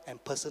personal Lord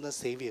and personal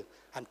Savior.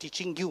 I'm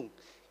teaching you.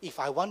 If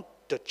I want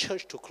the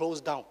church to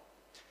close down,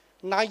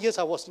 9 years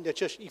I was in the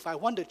church. If I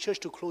want the church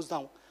to close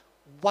down,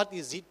 what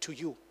is it to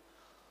you?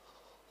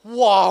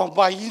 Wow,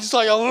 my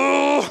inside,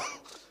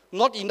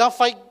 not enough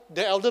fight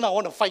the elder, I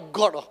want to fight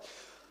God.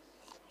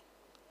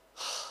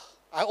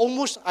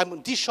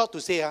 I'm this short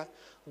to say,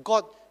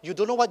 God, you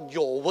don't know what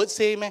your word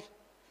say, man?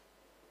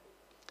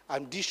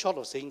 I'm this short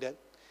of saying that.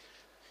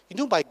 You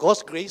know, by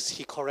God's grace,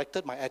 He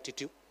corrected my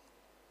attitude.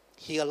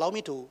 He allowed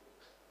me to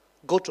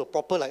go to a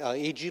proper, like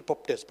AG,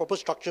 proper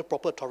structure,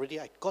 proper authority.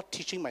 God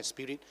teaching my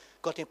spirit.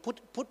 God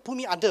put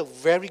me under a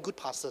very good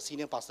pastor,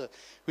 senior pastor,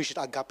 which is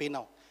Agape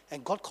now.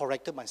 And God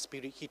corrected my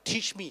spirit. He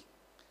teach me.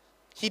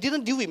 He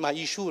didn't deal with my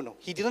issue, no.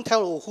 He didn't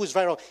tell who is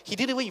right or wrong. He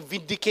didn't even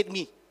vindicate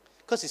me.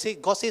 Because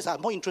God says, I'm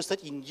more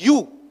interested in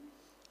you.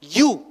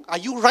 You, are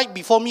you right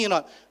before me or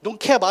not? Don't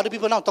care about other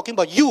people now. I'm talking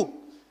about you.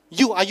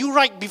 You, are you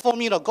right before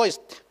me or not? God is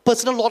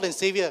personal Lord and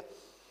Savior.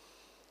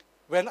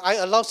 When I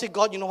allow, say,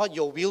 God, you know what?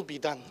 Your will be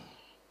done.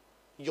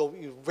 You're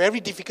very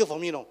difficult for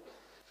me, you know.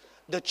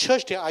 The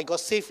church that I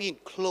got saved in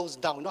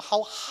closed down. You know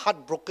how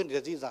heartbroken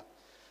it is?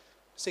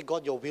 Say,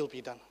 God, your will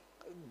be done.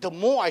 The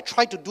more I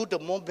try to do, the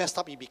more messed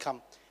up it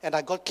become. And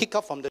I got kicked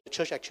out from the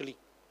church, actually.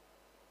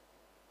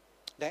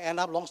 Then end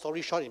up, long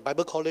story short, in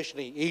Bible college,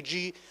 in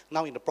AG,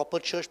 now in the proper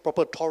church,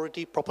 proper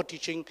authority, proper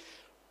teaching,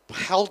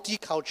 healthy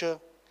culture.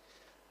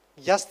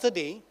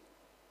 Yesterday,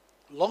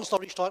 long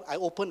story short, I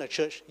opened a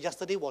church.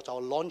 Yesterday was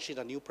our launch in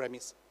a new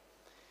premise.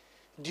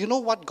 Do you know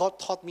what God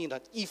taught me?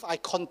 That if I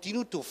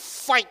continue to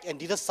fight and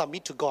didn't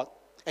submit to God,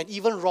 and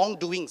even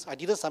wrongdoings, I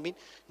didn't submit,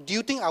 do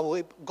you think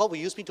God will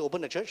use me to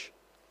open a church?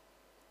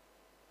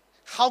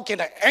 How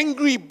can an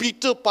angry,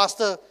 bitter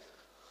pastor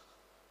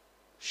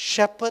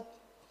shepherd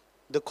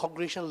the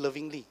congregation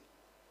lovingly?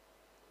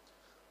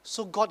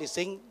 So God is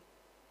saying,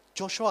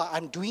 Joshua,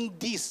 I'm doing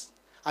this.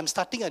 I'm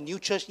starting a new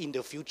church in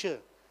the future.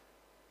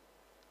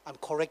 I'm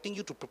correcting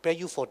you to prepare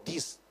you for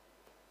this.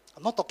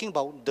 I'm not talking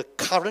about the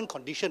current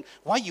condition,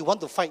 why you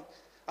want to fight.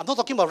 I'm not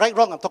talking about right,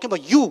 wrong. I'm talking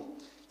about you.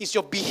 Is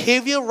your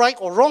behavior right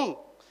or wrong?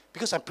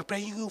 Because I'm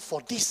preparing you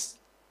for this.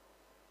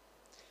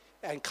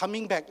 and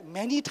coming back,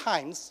 many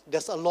times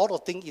there's a lot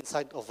of things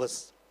inside of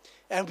us.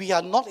 And we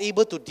are not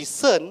able to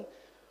discern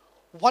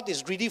what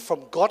is really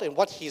from God and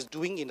what He is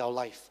doing in our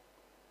life.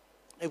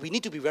 And we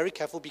need to be very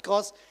careful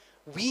because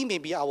we may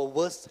be our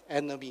worst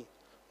enemy,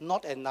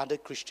 not another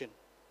Christian.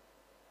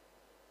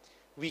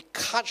 We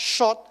cut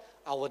short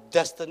our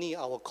destiny,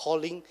 our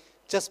calling,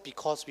 just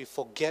because we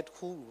forget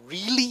who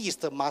really is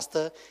the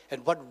master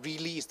and what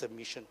really is the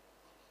mission.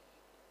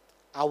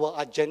 Our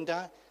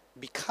agenda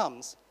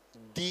becomes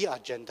the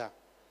agenda.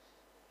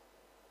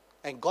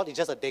 And God is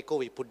just a deco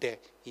we put there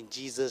in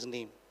Jesus'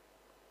 name.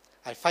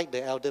 I fight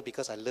the elder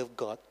because I love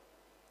God.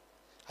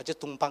 I just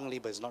tumpang li,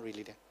 but it's not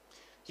really there.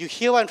 You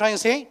hear what I'm trying to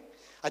say?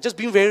 I just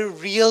being very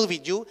real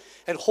with you,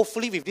 and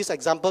hopefully with this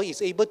example,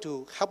 it's able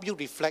to help you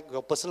reflect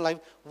your personal life.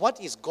 What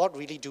is God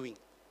really doing?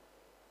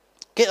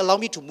 Okay, allow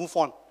me to move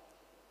on.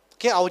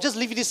 Okay, I will just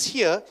leave this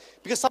here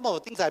because some of the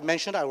things I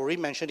mentioned, I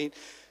already mentioned it.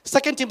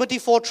 2 Timothy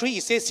 4:3,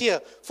 it says here,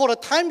 for the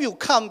time will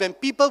come when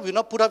people will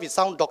not put up with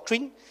sound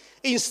doctrine,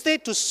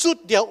 instead to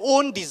suit their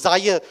own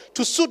desire,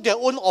 to suit their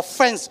own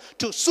offense,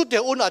 to suit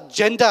their own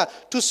agenda,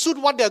 to suit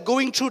what they're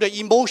going through, their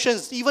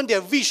emotions, even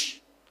their wish.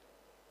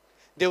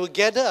 They will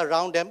gather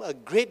around them a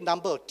great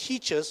number of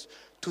teachers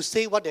to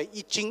say what their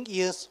itching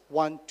ears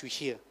want to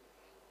hear.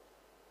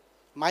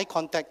 My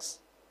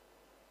context,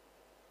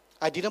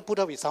 I didn't put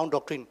up with sound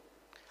doctrine.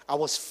 I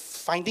was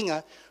finding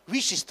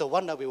which is the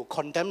one that will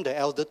condemn the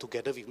elder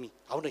together with me.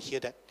 I want to hear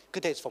that,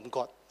 because that is from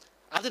God.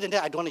 Other than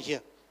that, I don't want to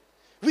hear.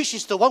 Which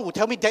is the one who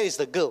tell me that is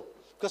the girl?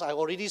 Because I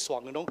already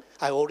swung,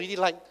 I already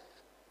like.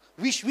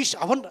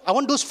 I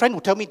want those friends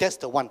who tell me that's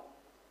the one.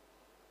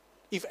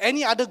 If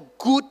any other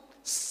good,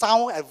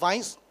 sound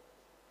advice,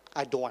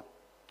 I don't want.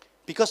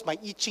 Because my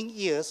itching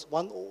ears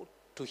want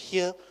to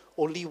hear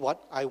only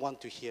what I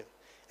want to hear.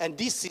 And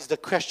this is the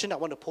question I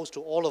want to pose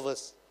to all of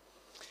us.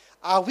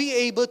 Are we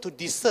able to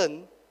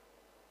discern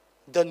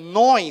the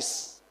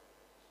noise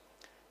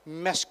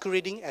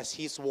masquerading as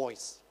His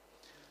voice?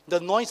 The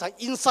noise are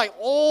inside,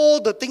 all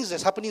the things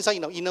that's happening inside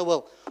in our inner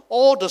world.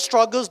 All the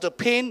struggles, the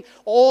pain,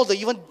 all the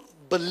even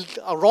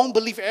wrong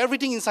belief,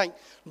 everything inside.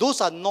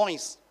 Those are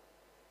noise.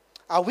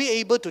 Are we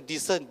able to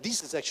discern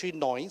this is actually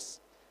noise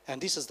and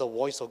this is the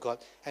voice of God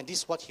and this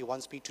is what He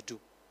wants me to do?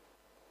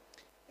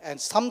 And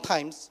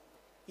sometimes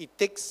it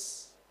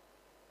takes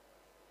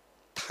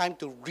time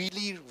to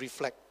really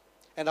reflect.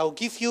 And I'll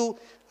give you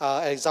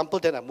an example,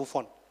 then I move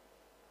on.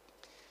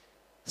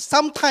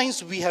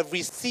 Sometimes we have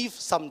received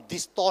some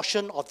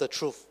distortion of the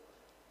truth.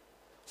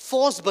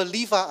 False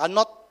beliefs are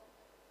not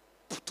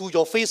to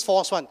your face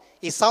false one.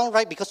 It sounds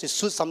right because it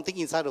suits something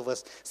inside of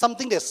us.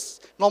 Something that's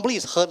normally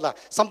is hurt,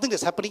 something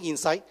that's happening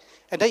inside,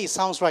 and then it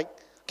sounds right.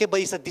 Okay, but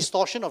it's a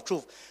distortion of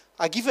truth.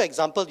 I'll give you an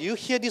example. You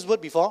hear this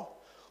word before?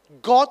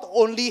 God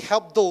only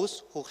helps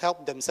those who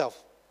help themselves.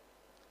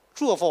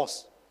 True or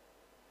false?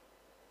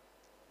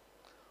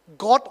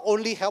 God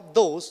only helps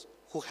those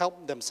who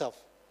help themselves.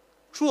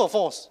 True or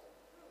false?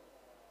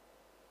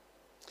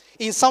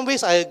 In some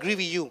ways, I agree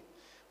with you.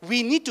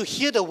 We need to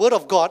hear the word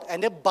of God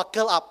and then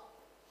buckle up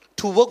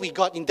to work with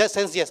God. In that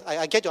sense, yes,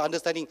 I get your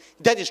understanding.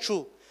 That is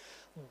true.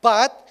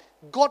 But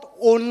God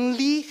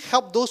only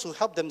helps those who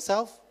help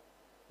themselves.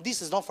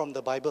 This is not from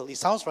the Bible. It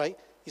sounds right.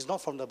 It's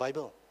not from the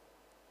Bible.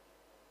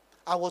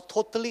 I was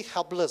totally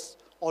helpless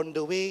on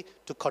the way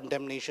to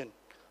condemnation.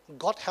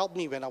 God helped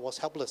me when I was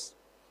helpless.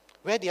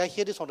 Where did I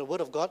hear this from the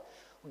word of God?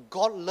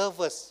 God loves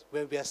us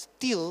when we are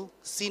still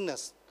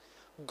sinners.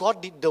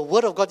 The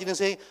word of God didn't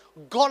say,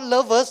 God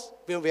loves us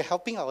when we're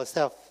helping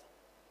ourselves.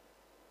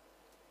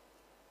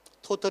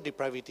 Total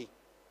depravity.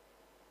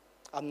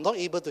 I'm not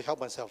able to help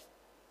myself.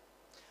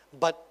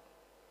 But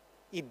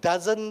it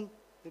doesn't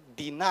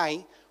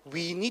deny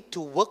we need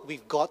to work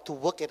with God to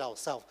work at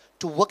ourselves,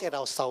 to work at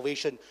our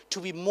salvation,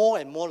 to be more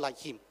and more like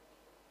Him.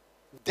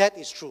 That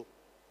is true.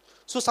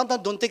 So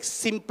sometimes don't take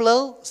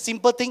simple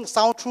things,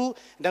 sound true,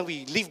 and then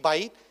we live by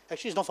it.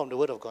 Actually, it's not from the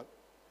word of God.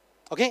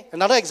 Okay,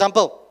 another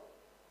example.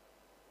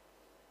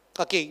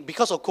 Okay,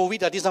 because of COVID,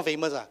 this is not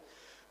famous.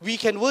 We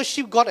can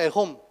worship God at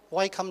home.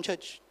 Why come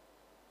church?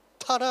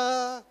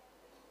 Ta-da!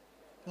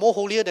 More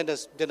holier than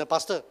the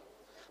pastor.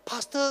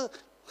 Pastor,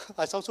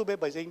 I sound so bad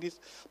by saying this.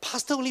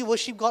 Pastor only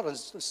worship God on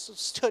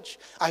church.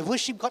 I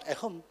worship God at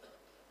home.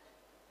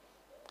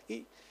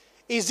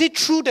 Is it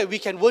true that we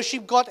can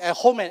worship God at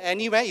home and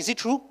anywhere? Is it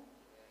true?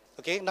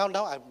 Okay, now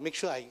I make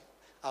sure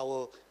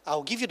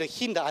I'll give you the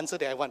hint, the answer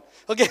that I want.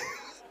 Okay,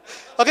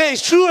 okay,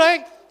 it's true,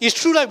 right? It's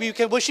true that we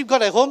can worship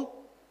God at home.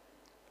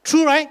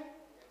 True, right?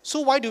 So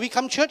why do we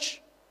come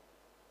church?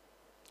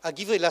 I'll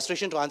give you an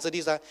illustration to answer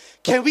this.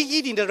 Can we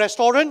eat in the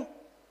restaurant?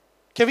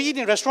 Can we eat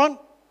in a restaurant?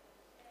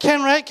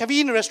 Can, right? Can we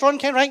eat in a restaurant?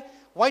 Can, right?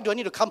 Why do I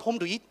need to come home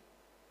to eat?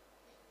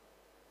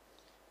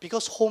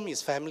 Because home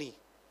is family.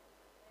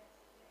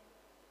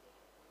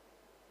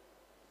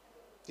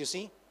 You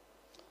see?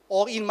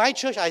 Or in my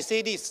church, I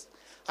say this.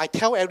 I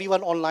tell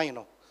everyone online,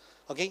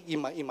 okay,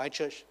 in my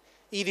church.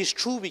 It is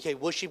true we can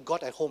worship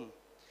God at home.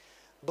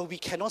 But we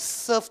cannot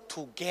serve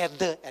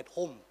together at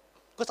home.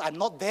 Because I'm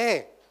not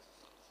there.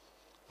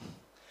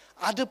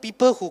 Other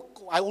people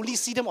I only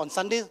see them on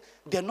Sundays.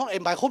 They're not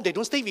in my home. They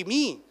don't stay with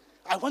me.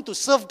 I want to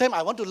serve them.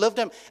 I want to love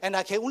them. And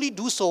I can only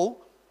do so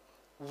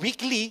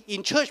weekly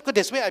in church because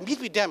that's where I meet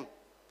with them.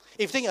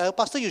 If you think,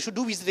 Pastor, you should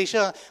do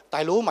visitation.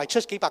 My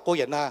church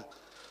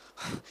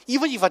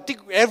even if I take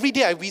every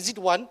day I visit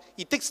one,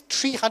 it takes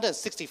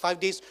 365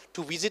 days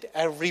to visit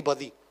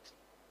everybody.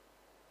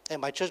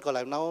 And my church got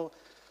like now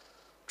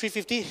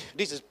 350.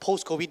 This is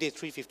post-COVID day,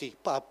 350.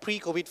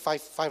 Pre-COVID,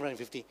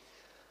 550.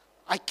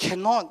 I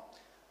cannot.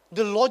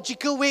 The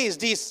logical way is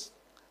this.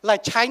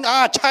 Like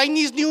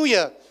Chinese New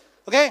Year.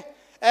 Okay?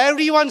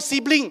 Everyone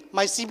sibling.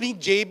 My sibling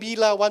JB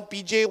lah, one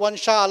PJ, one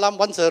Shah Alam,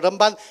 one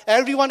Seremban.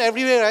 Everyone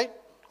everywhere, right?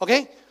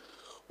 Okay?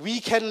 We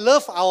can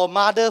love our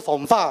mother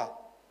from far.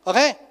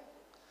 Okay?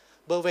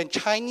 But when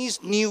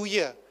Chinese New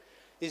Year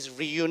is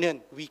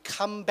reunion, we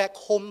come back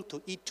home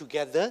to eat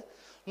together.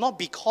 Not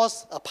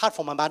because apart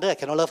from my mother, I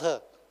cannot love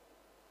her.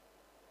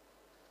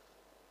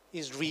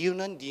 It's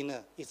reunion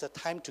dinner. It's a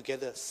time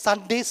together.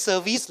 Sunday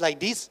service like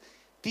this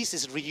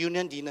is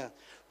reunion dinner.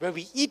 Where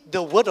we eat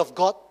the word of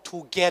God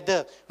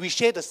together. We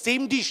share the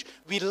same dish.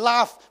 We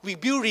laugh. We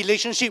build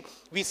relationship.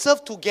 We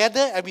serve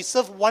together and we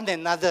serve one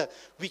another.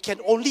 We can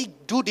only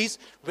do this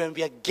when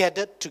we are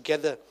gathered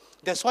together.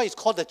 That's why it's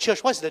called the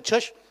church. What's the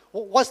church?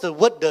 What's the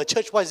word the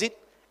church? What is it?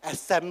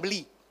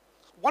 Assembly.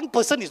 One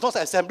person is not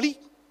assembly.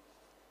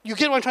 You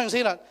get what I'm trying to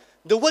say now?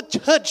 The word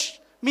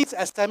church means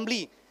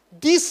assembly.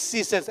 This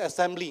is an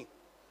assembly.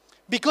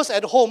 Because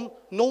at home,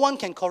 no one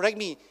can correct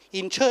me.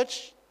 In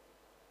church,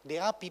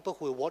 there are people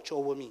who will watch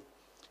over me.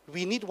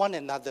 We need one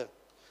another.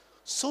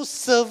 So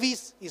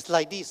service is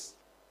like this.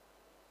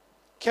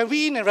 Can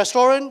we in a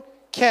restaurant?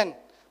 Can.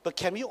 But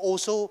can we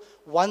also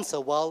once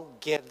a while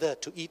gather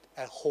to eat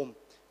at home?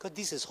 Because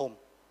this is home.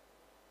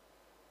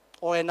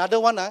 Or another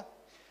one,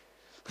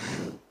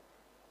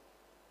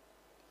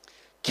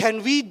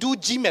 can we do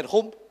gym at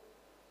home?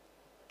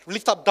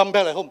 Lift up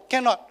dumbbell at home?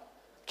 Cannot.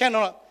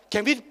 Cannot.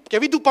 Can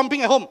we do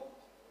pumping at home?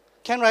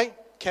 Can, right?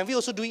 Can we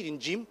also do it in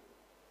gym?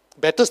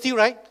 Better still,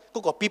 right?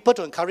 Go got people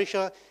to encourage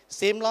her.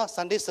 Same lah,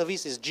 Sunday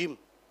service is gym.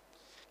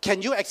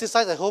 Can you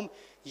exercise at home?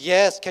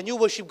 Yes. Can you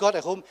worship God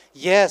at home?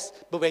 Yes.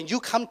 But when you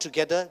come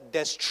together,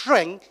 there's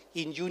strength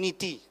in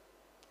unity.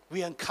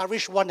 We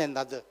encourage one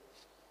another.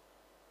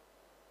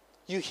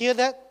 You hear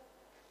that?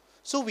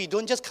 So we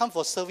don't just come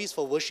for service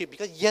for worship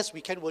because yes,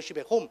 we can worship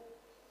at home.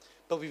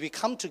 But we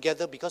come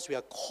together because we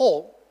are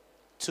called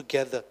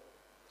together.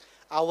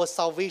 Our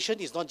salvation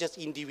is not just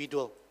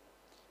individual.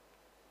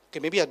 Okay,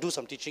 maybe I'll do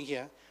some teaching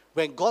here.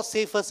 When God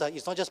saved us,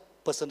 it's not just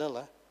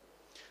personal.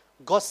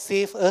 God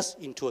saved us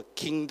into a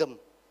kingdom.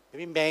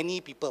 Maybe many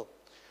people.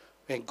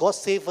 When God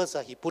saved us,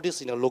 He put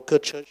us in a local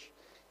church.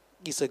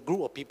 It's a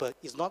group of people.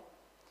 It's not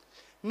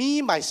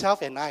me,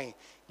 myself, and I.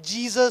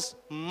 Jesus,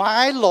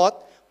 my Lord,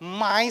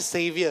 my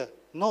Savior.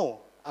 No,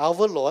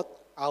 our Lord,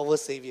 our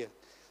Savior.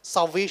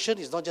 Salvation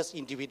is not just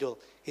individual,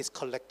 it's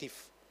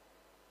collective.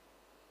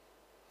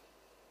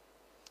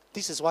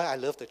 This is why I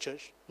love the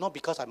church. Not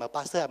because I'm a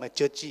pastor, I'm a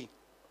churchy.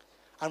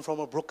 I'm from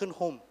a broken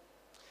home.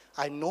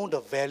 I know the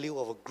value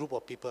of a group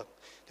of people.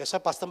 That's why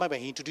Pastor Mike,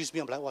 when he introduced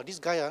me, I'm like, wow, this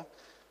guy,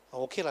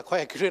 okay,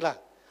 quite accurate.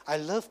 I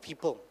love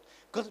people.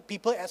 Because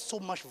people add so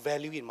much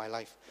value in my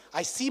life.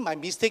 I see my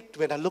mistake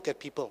when I look at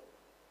people.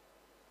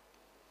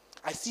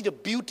 I see the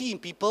beauty in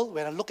people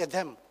when I look at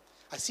them.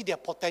 I see their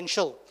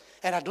potential.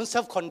 And I don't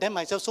self-condemn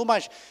myself so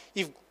much.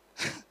 If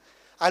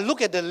I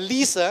look at the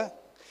list,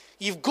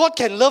 if God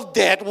can love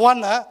that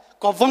one,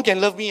 confirm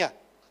can love me.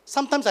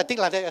 Sometimes I think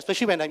like that,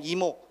 especially when I'm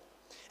emo.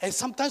 And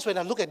sometimes when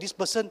I look at this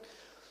person,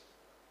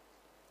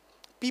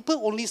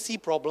 people only see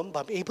problem,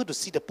 but I'm able to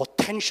see the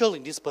potential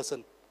in this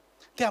person.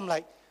 Then I'm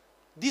like,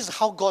 this is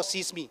how God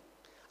sees me.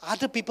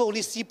 Other people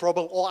only see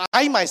problem, or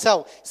I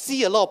myself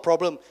see a lot of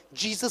problem.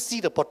 Jesus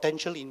see the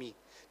potential in me.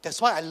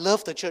 That's why I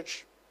love the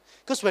church.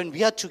 Because when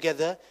we are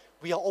together,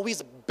 we are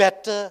always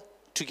better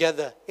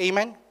together.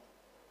 Amen?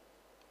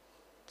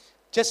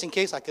 Just in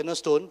case I cannot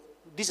stone,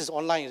 this is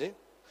online, is it?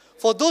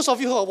 For those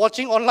of you who are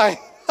watching online,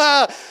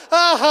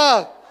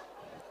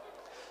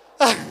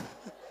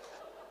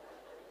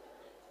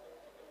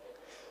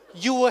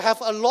 you will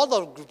have a lot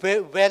of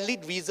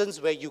valid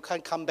reasons where you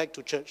can't come back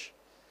to church.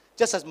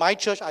 Just as my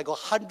church, I got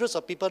hundreds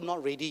of people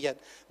not ready yet,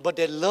 but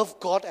they love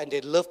God and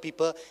they love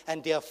people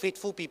and they are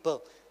faithful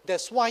people.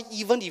 That's why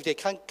even if they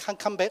can't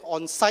come back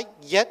on site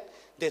yet,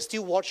 they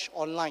still watch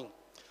online.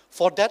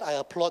 For that, I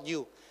applaud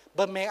you.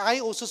 But may I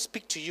also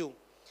speak to you.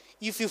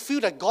 If you feel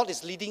that God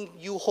is leading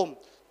you home,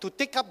 to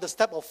take up the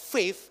step of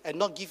faith and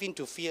not give in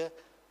to fear,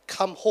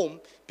 come home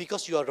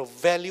because you are a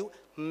valued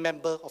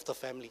member of the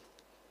family.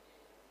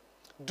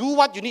 Do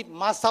what you need.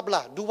 Mask up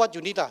lah. Do what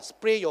you need lah.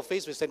 Spray your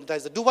face with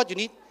sanitizer. Do what you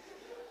need.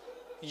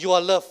 You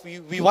are loved.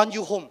 We want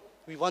you home.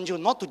 We want you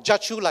not to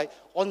judge you like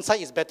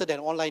on-site is better than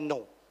online.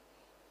 No.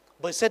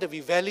 But instead that we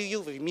value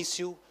you, we miss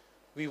you,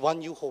 we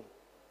want you home.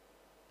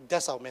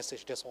 That's our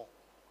message. That's all.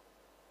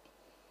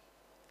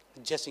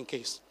 Just in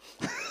case.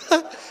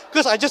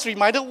 Because I just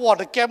reminded,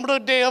 the camera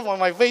there on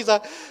my face.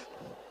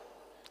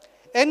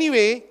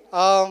 Anyway,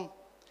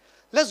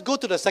 Let's go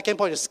to the second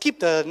point. Skip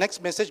the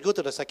next message, go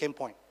to the second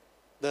point.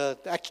 The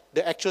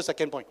actual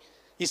second point.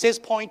 He says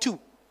point 2.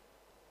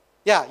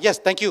 Yeah, yes,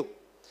 thank you.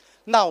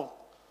 Now,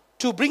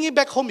 to bring it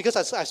back home,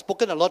 because I've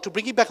spoken a lot, to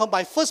bring it back home,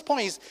 my first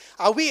point is,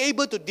 are we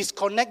able to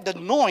disconnect the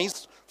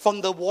noise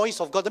from the voice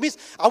of God? That means,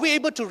 are we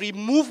able to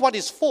remove what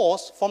is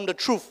false from the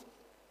truth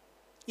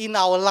in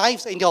our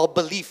lives and in our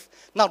belief?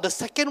 Now, the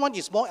second one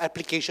is more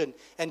application.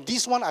 And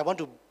this one, I want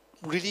to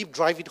really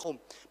drive it home.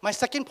 My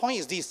second point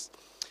is this.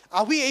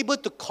 Are we able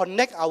to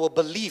connect our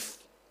belief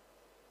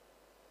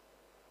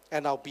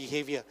and our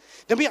behavior?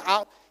 That means,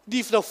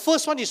 if the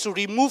first one is to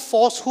remove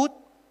falsehood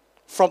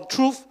from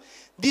truth,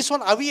 this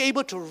one, are we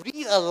able to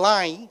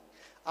realign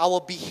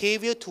our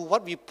behavior to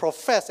what we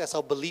profess as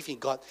our belief in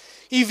God?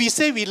 If we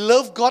say we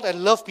love God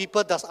and love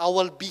people, does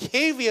our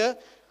behavior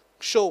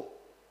show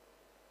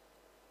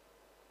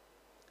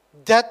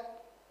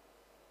that?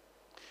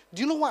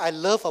 Do you know what I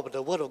love about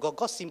the Word of God?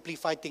 God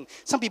simplified things.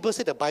 Some people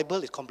say the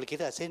Bible is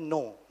complicated. I say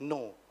no.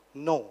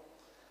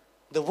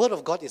 The Word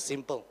of God is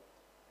simple.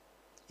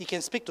 He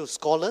can speak to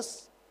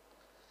scholars.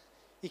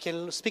 He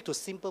can speak to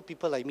simple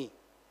people like me.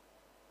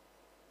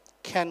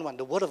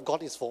 The Word of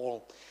God is for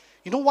all.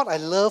 You know what I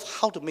love?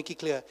 How to make it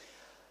clear.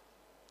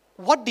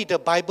 What did the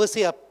Bible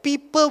say?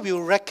 People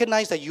will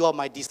recognize that you are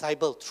my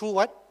disciple. Through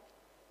what?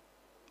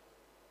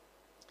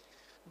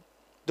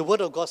 The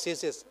Word of God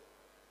says this.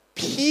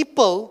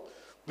 People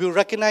will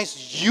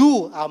recognize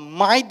you are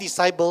my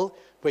disciple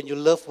when you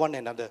love one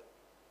another.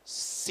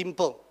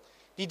 Simple.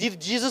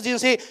 Jesus didn't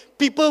say,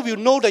 people will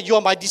know that you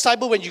are my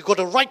disciple when you got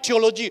the right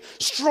theology,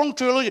 strong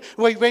theology.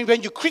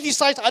 When you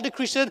criticize other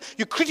Christians,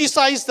 you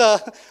criticize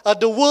the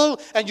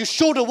world, and you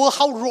show the world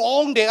how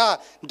wrong they are,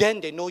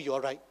 then they know you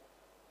are right.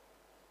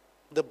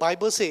 The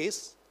Bible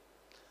says,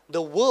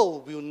 the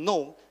world will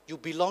know you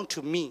belong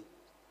to me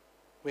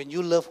when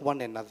you love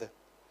one another.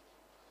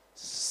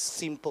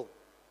 Simple.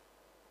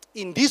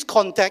 In this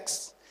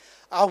context,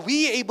 are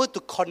we able to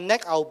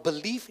connect our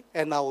belief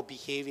and our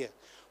behavior?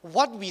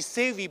 What we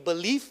say we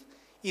believe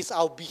is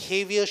our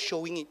behavior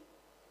showing it.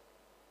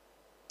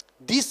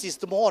 This is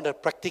the more on the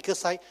practical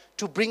side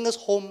to bring us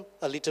home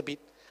a little bit.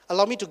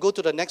 Allow me to go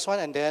to the next one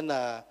and then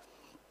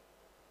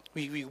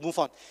we move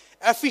on.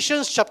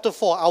 Ephesians chapter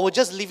 4, I will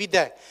just leave it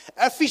there.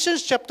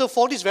 Ephesians chapter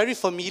 4 is very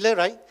familiar,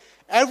 right?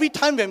 Every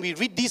time when we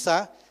read this,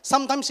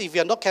 sometimes if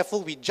we are not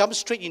careful, we jump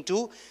straight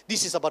into,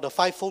 this is about the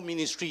fivefold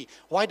ministry.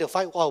 Why the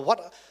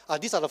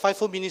these are the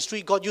fivefold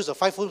ministry. God used the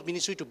fivefold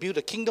ministry to build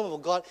the kingdom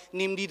of God,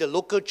 namely the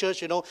local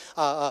church, These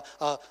are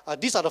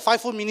the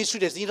fivefold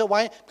ministry that's needed.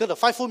 Why? Because the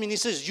fivefold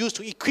ministry is used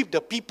to equip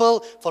the people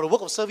for the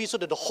work of service so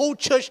that the whole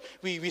church,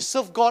 we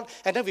serve God,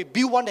 and then we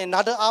build one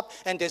another up,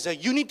 and there's a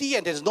unity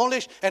and there's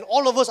knowledge, and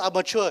all of us are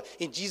mature.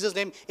 In Jesus'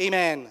 name,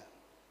 amen.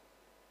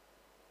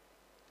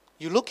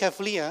 You look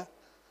carefully,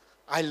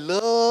 I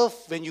love,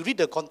 when you read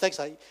the context,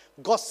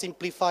 God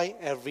simplified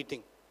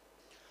everything.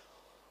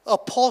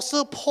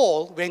 Apostle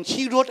Paul, when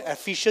he wrote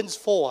Ephesians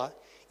 4,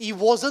 it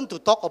wasn't to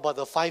talk about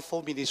the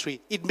fivefold ministry.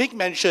 It make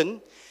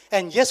mention,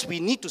 and yes, we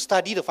need to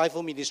study the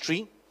fivefold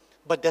ministry,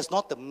 but that's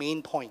not the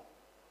main point.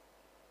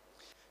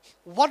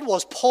 What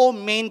was Paul's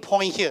main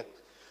point here?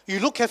 You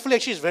look carefully,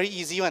 actually it's very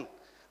easy one.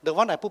 The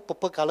one I put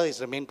purple color is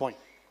the main point.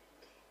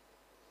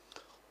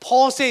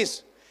 Paul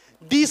says,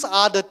 these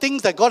are the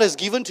things that God has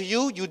given to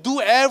you. You do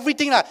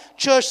everything like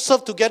church,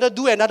 serve together,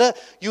 do another.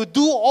 You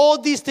do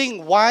all these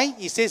things. Why?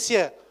 He says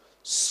here,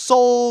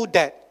 so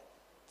that,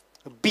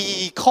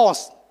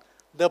 because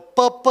the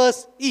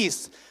purpose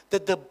is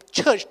that the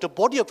church, the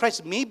body of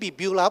Christ may be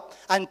built up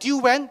until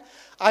when?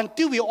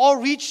 Until we all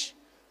reach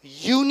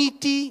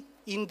unity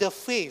in the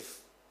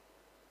faith.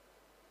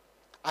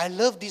 I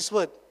love this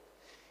word.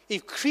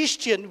 If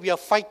Christian, we are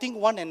fighting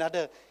one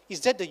another,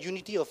 is that the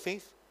unity of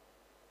faith?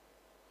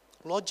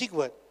 Logic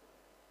word.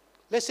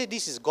 Let's say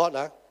this is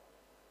God.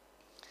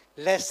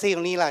 Let's say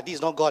only, this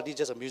is not God, this is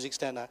just a music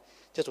stand.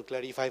 Just to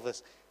clarify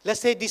first. Let's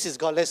say this is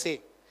God. Let's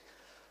say,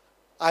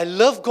 I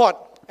love God.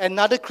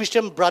 Another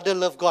Christian brother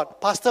love God.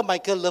 Pastor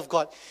Michael love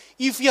God.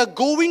 If we are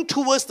going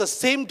towards the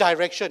same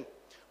direction,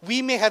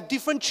 we may have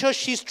different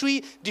church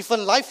history,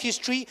 different life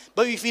history,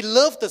 but if we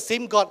love the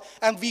same God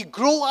and we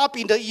grow up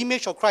in the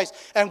image of Christ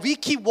and we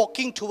keep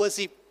walking towards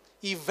it,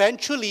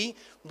 eventually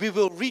we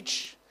will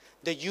reach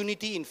the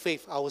unity in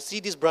faith. I will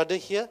see this brother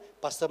here,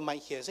 Pastor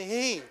Mike here. Say,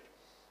 hey,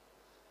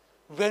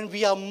 when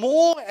we are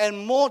more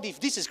and more, if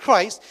this is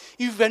Christ,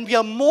 when we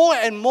are more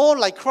and more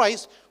like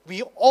Christ,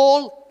 we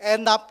all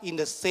end up in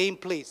the same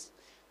place.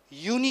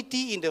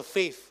 Unity in the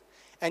faith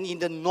and in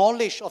the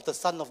knowledge of the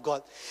Son of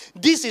God.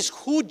 This is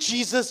who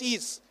Jesus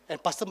is.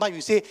 And Pastor Mike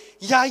will say,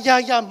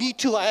 yeah, me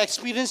too. I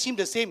experienced him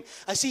the same.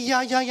 I say,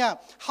 yeah.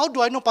 How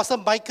do I know, Pastor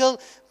Michael,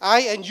 I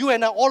and you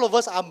and I, all of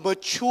us are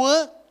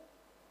mature?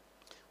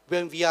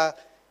 When we have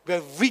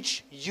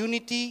reached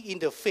unity in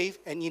the faith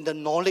and in the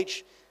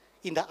knowledge,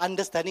 in the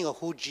understanding of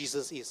who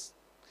Jesus is.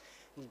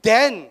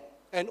 Then,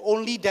 and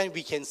only then,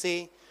 we can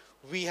say,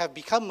 we have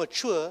become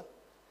mature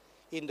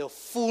in the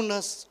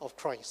fullness of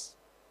Christ.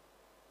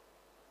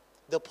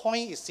 The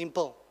point is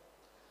simple.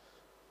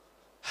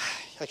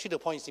 Actually, the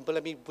point is simple.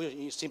 Let me put it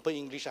in simple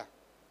English.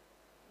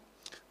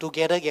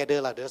 Together,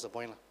 that's the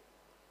point.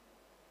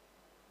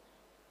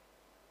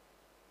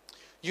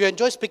 You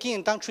enjoy speaking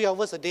in tongues 3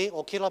 hours a day,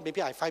 okay,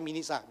 maybe I 5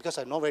 minutes, because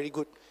I'm not very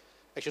good.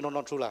 Actually, no,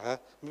 not true.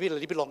 Maybe a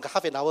little bit longer,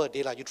 half an hour a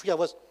day. You 3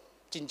 hours,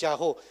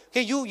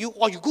 okay,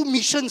 you go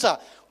missions.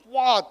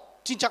 Wow,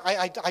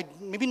 I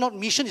maybe not,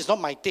 mission is not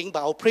my thing, but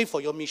I'll pray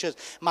for your missions.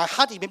 My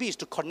heart maybe is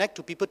to connect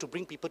to people, to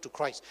bring people to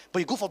Christ. But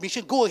you go for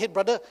mission, go ahead,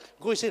 brother.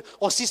 Go and say,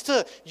 or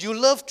sister, you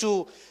love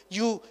to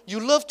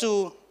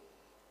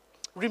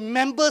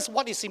remembers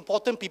what is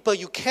important, people.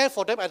 You care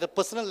for them at a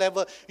personal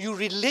level. You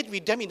relate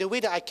with them in a way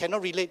that I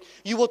cannot relate.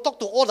 You will talk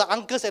to all the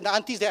uncles and the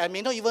aunties that I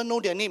may not even know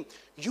their name.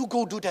 You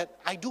go do that.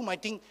 I do my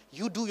thing.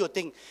 You do your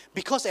thing.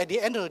 Because at the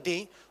end of the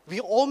day, we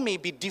all may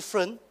be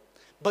different,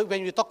 but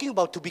when we're talking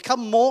about to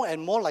become more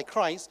and more like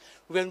Christ,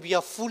 when we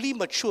are fully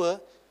mature,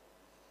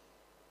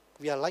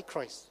 we are like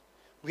Christ.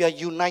 We are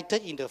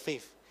united in the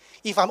faith.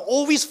 If I'm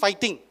always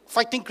fighting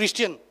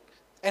Christian,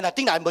 and I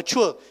think I'm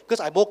mature because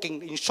I'm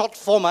walking in short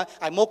form,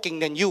 I'm walking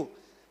than you.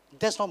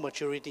 That's not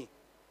maturity.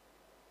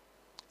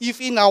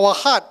 If in our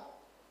heart,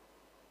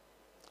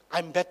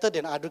 I'm better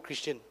than other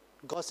Christian,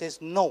 God says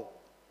no.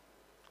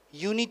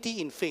 Unity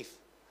in faith.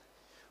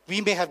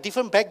 We may have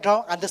different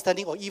background,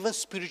 understanding, or even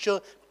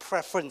spiritual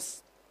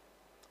preference.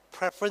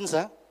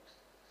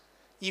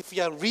 If we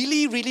are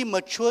really, really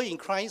mature in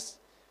Christ,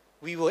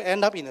 we will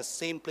end up in the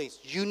same place.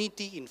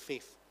 Unity in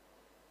faith.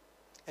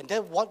 And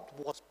that's what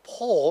was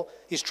Paul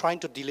is trying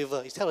to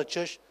deliver. He tell the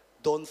church,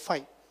 don't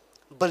fight.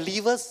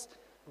 Believers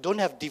don't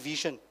have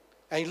division.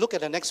 And you look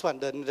at the next one,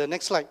 the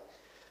next slide.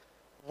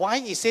 Why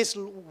it says,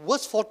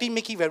 verse 14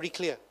 make it very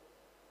clear.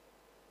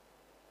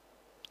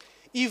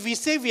 If we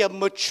say we are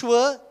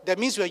mature, that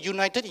means we are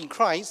united in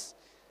Christ,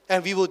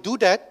 and we will do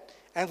that,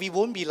 and we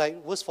won't be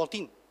like verse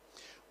 14.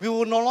 We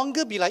will no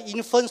longer be like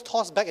infants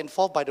tossed back and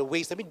forth by the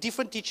waves. I mean,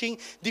 different teaching,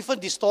 different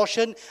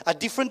distortion,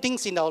 different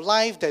things in our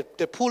life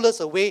that pull us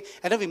away,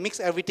 and then we mix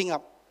everything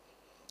up.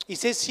 It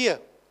says here,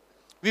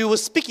 we will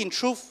speak in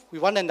truth with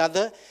one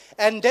another,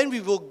 and then we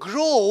will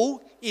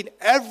grow in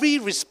every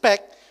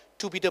respect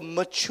to be the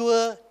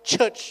mature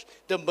church,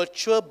 the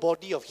mature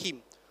body of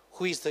Him,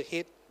 who is the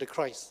head, the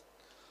Christ.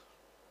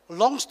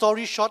 Long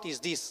story short is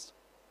this.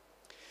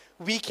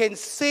 We can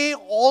say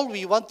all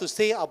we want to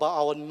say about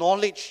our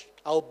knowledge,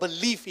 our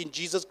belief in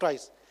Jesus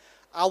Christ.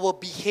 Our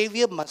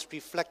behavior must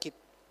reflect it.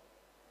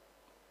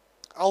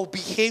 Our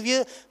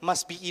behavior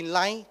must be in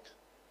line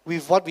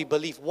with what we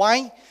believe.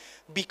 Why?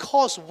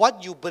 Because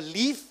what you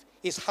believe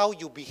is how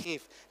you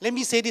behave. Let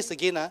me say this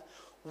again.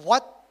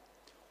 What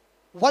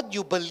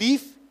you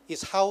believe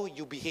is how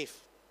you behave.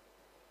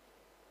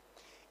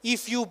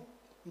 If you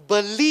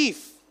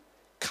believe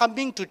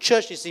coming to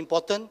church is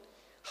important,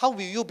 how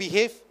will you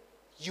behave?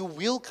 You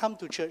will come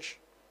to church.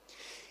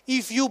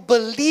 If you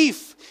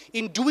believe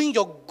in doing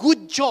your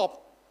good job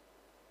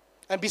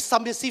and be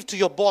submissive to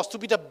your boss, to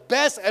be the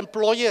best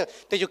employer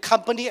that your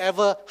company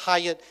ever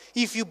hired,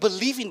 if you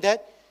believe in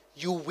that,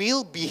 you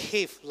will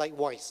behave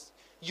likewise.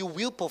 You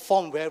will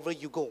perform wherever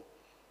you go.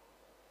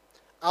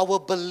 Our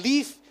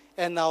belief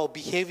and our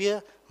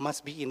behavior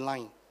must be in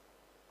line.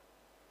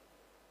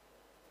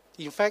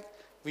 In fact,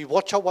 we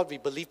watch out what we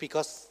believe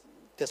because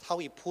that's how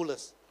it pulls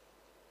us.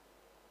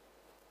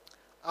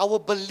 Our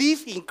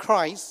belief in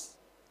Christ,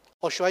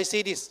 or should I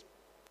say this?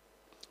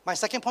 My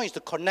second point is to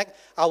connect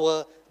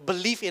our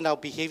belief in our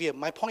behavior.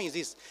 My point is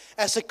this.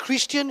 As a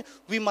Christian,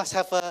 we must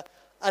have an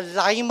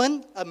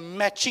alignment, a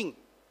matching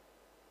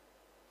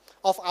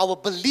of our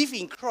belief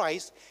in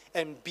Christ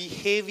and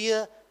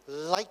behavior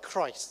like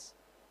Christ.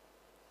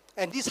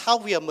 And this is how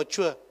we are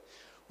mature.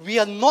 We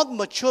are not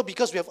mature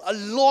because we have a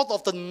lot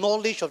of the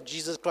knowledge of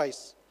Jesus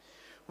Christ.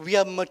 We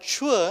are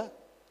mature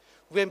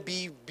when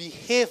we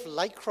behave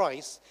like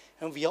Christ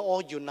and we are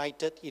all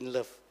united in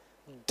love.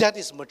 That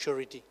is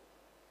maturity.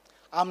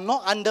 I'm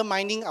not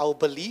undermining our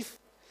belief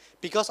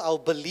because our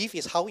belief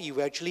is how it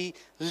will actually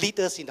lead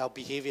us in our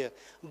behavior.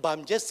 But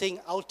I'm just saying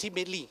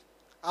ultimately,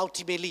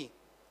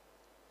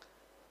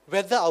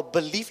 whether our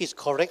belief is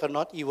correct or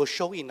not, it will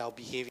show in our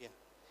behavior.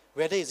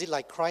 Whether is it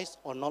like Christ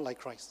or not like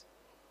Christ.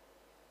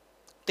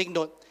 Take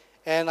note.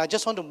 And I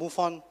just want to move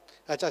on.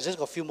 I just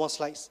got a few more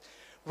slides.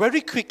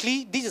 Very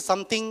quickly, this is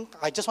something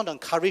I just want to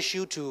encourage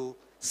you to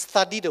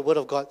study the Word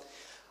of God.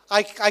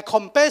 I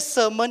compare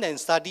sermon and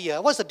study.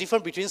 What's the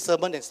difference between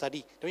sermon and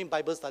study? I mean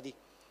Bible study.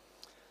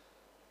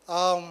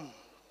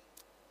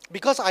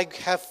 Because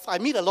I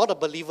meet a lot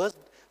of believers,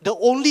 the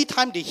only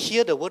time they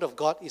hear the Word of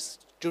God is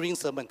during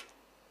sermon.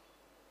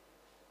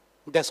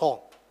 That's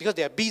all. Because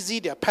they are busy,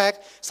 they are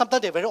packed.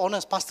 Sometimes they're very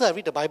honest. Pastor, I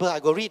read the Bible, I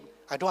go read.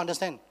 I don't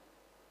understand.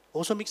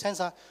 Also makes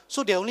sense.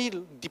 So they're only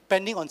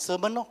depending on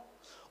sermon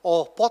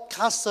or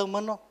podcast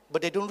sermon,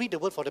 but they don't read the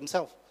Word for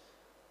themselves.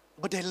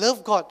 But they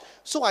love God.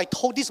 So I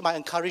told this my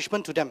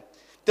encouragement to them.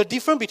 The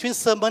difference between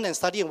sermon and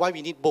study and why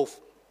we need both.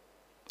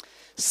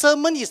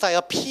 Sermon is like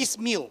a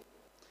piecemeal.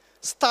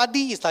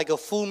 Study is like a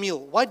full meal.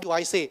 Why do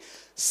I say?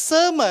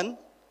 Sermon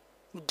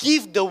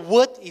give the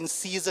word in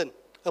season.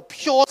 A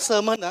pure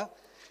sermon,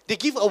 They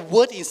give a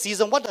word in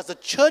season. What does the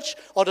church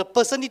or the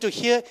person need to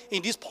hear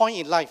in this point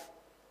in life?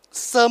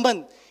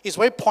 Sermon is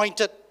very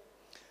pointed.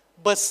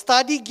 But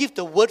study gives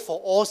the word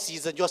for all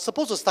seasons. You're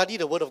supposed to study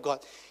the word of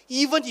God.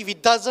 Even if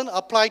it doesn't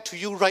apply to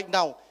you right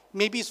now,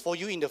 maybe it's for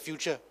you in the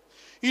future.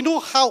 You know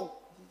how,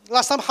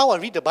 last time how I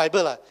read the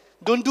Bible,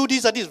 don't do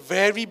this, that is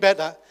very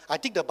bad. I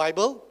take the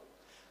Bible,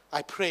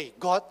 I pray,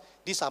 God,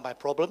 these are my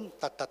problems,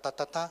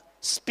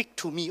 speak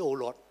to me, oh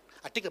Lord.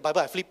 I take the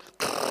Bible, I flip,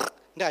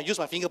 then I use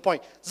my finger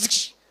point,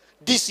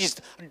 this is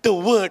the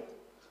word.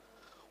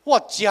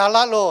 What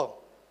jialat lo.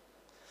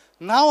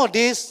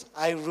 Nowadays,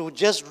 I will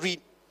just read.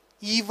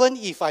 Even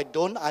if I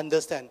don't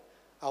understand,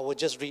 I will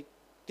just read.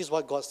 This is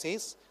what God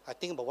says. I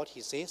think about what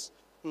He says.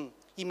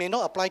 It may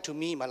not apply to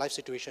me in my life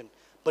situation,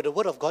 but the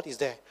word of God is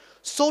there.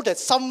 So that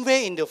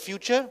somewhere in the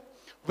future,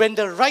 when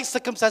the right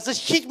circumstances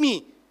hit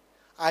me,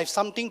 I have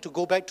something to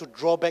go back, to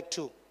draw back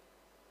to.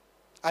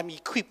 I'm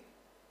equipped.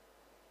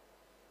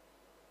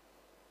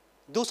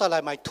 Those are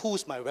like my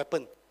tools, my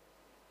weapon.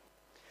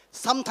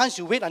 Sometimes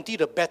you wait until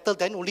the battle,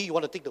 then only you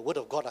want to take the word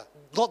of God.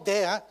 Not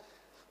there.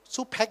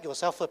 So pack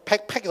yourself first.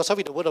 Pack yourself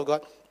with the word of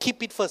God.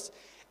 Keep it first.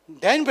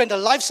 Then when the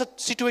life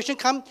situation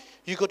comes,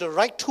 you got the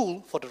right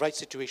tool for the right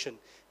situation.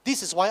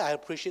 This is why I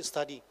appreciate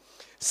study.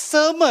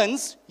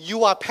 Sermons,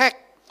 you are packed.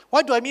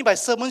 What do I mean by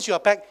sermons, you are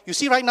packed? You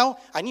see right now,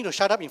 I need to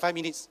shut up in 5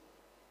 minutes.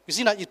 You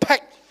see now, it's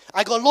packed.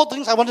 I got a lot of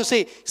things I want to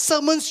say.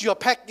 Sermons, you are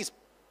packed.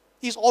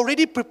 It's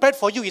already prepared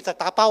for you. It's a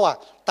tapao.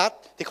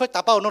 They call it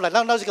tapao. No, like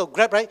now you can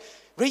grab, right?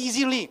 Very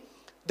easily.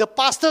 The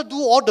pastor do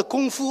all the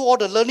kung fu, all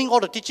the learning, all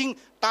the teaching.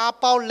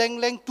 Tapao,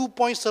 leng,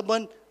 2-point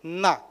sermon.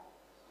 Nah.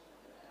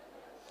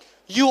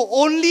 You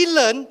only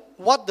learn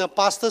what the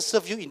pastor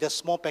serves you in the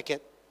small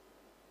packet.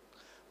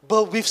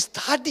 But with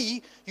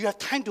study, you have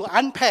time to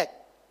unpack.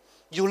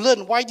 You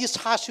learn why this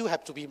char siu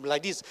have to be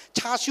like this.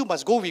 Char siu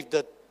must go with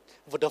the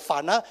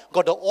fana.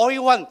 Got the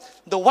oil one.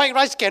 The white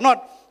rice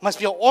cannot. Must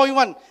be an oil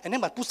one. And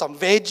then must put some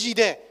veggie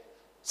there.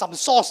 Some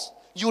sauce.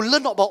 You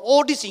learn about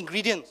all these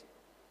ingredients.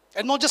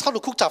 And not just how to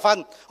cook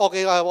chafan.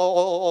 Okay,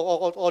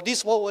 or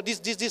this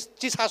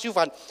char siu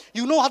fan.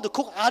 You know how to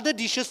cook other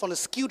dishes from the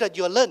skill that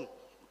you learn.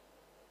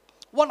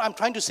 What I'm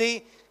trying to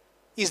say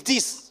is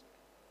this.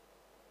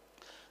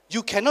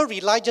 You cannot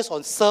rely just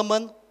on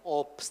sermon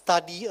or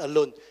study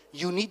alone.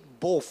 You need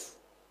both.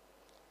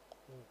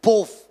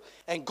 Both.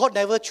 And God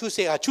never choose,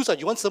 say, choose,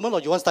 you want sermon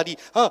or you want study?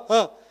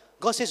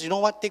 God says, you know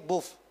what? Take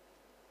both.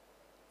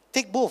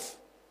 Take both.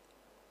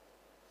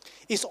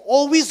 It's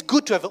always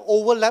good to have an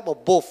overlap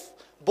of both.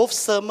 Both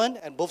sermon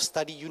and both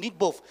study. You need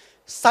both.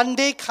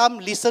 Sunday, come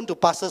listen to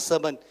pastor's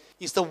sermon.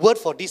 It's the word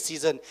for this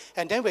season.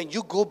 And then when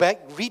you go back,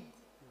 read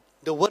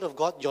the word of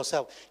God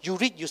yourself. You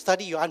read, you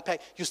study, you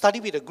unpack. You study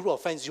with a group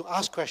of friends. You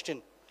ask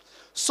questions.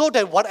 So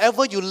that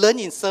whatever you learn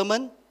in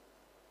sermon,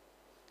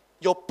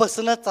 your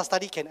personal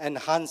study can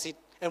enhance it.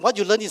 And what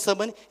you learn in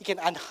sermon, it can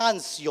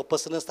enhance your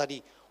personal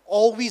study.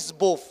 Always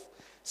both.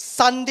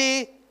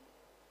 Sunday,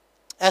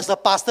 as a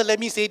pastor, let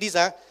me say this.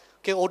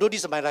 Okay, although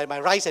this is my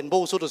rice and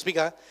bowl, so to speak.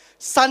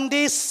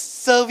 Sunday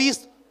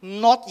service,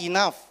 not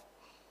enough.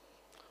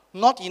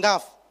 Not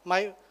enough.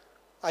 I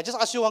just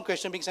ask you one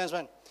question, make sense,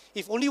 man.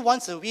 If only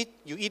once a week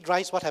you eat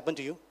rice, what happened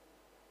to you?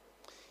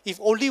 If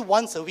only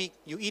once a week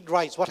you eat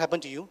rice, what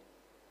happened to you?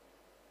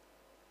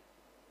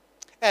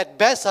 At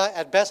best,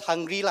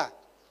 hungry lah.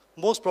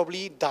 Most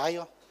probably die.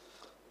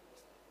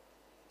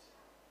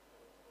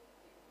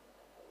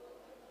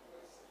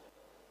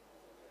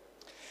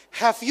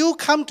 Have you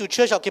come to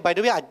church? Okay, by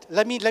the way,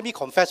 let me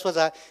confess first.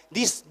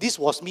 This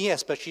was me,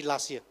 especially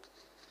last year.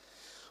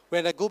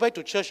 When I go back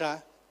to church,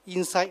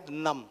 inside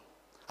numb.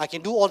 I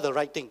can do all the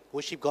right thing.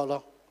 Worship God,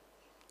 Lord.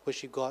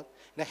 Worship God.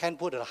 Then hand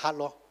put the heart,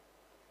 Lord.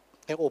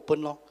 Then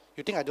open, Lord.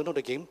 You think I don't know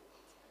the game?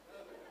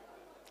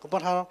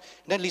 Open heart, Lord.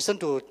 Then listen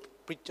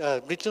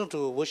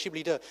to worship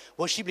leader.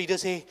 Worship leader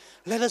say,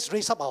 let us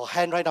raise up our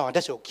hand right now.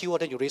 That's your cue,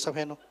 then you raise up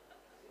hand. No?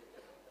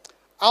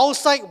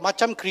 Outside,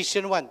 macam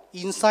Christian one.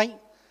 Inside,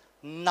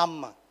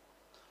 numb.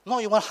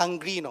 Not even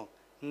hungry, no.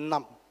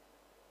 Numb.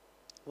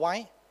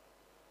 Why?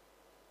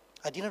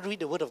 I didn't read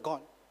the word of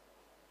God.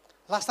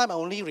 Last time I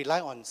only rely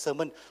on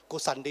sermon, go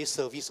Sunday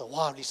service,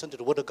 wow, listen to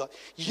the word of God.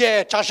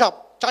 Yeah, charge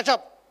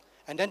up.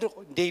 And then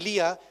daily,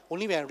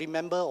 only when I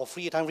remember or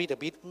free time, read a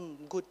bit,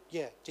 good,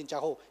 yeah,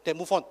 then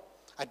move on.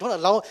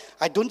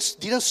 I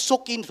didn't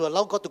soak in to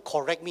allow God to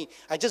correct me.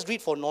 I just read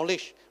for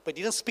knowledge, but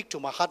didn't speak to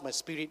my heart, my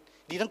spirit,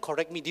 didn't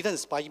correct me, didn't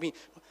inspire me.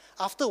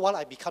 After a while,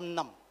 I become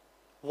numb.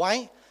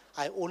 Why?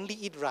 I only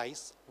eat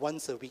rice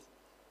once a week.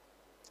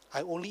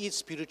 I only eat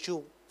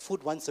spiritual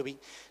food once a week.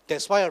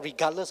 That's why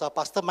regardless,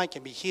 Pastor Mike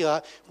can be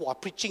here,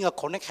 preaching,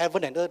 connect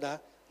heaven and earth,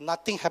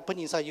 nothing happen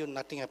inside you,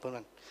 nothing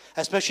happen.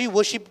 Especially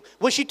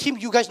worship team,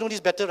 you guys know this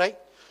better, right?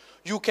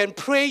 You can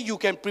pray, you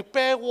can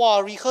prepare,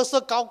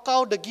 rehearsal,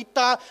 the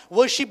guitar,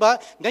 worship,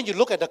 then you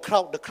look at the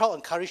crowd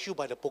encourages you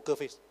by the poker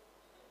face.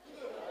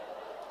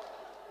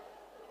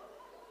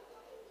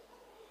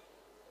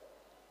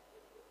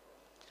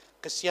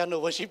 Kasihan the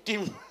worship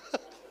team.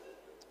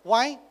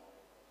 Why?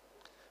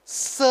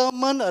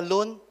 Sermon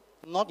alone,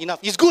 not enough.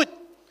 It's good.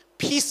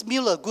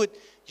 piecemeal are good.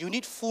 You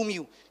need full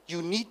meal.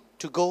 You need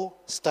to go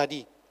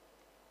study.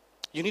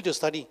 You need to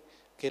study.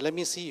 Okay, let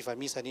me see if I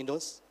miss any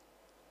notes.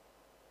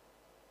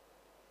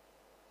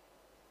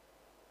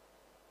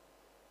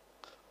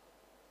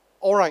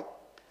 All right.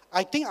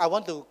 I think I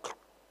want to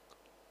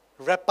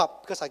wrap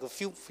up because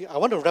I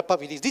want to wrap up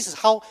with this. This is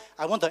how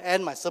I want to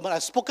end my sermon.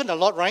 I've spoken a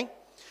lot, right?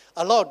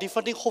 A lot of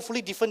different things.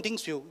 Hopefully different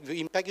things will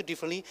impact you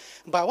differently.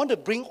 But I want to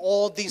bring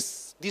all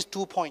these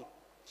 2 points.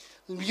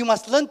 You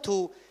must learn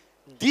to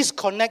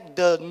disconnect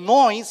the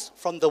noise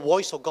from the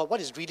voice of God, what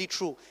is really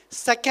true.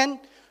 Second,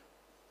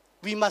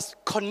 we must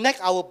connect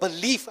our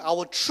belief,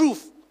 our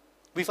truth,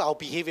 with our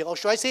behavior. Or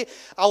should I say,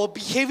 our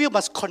behavior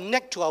must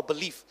connect to our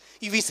belief.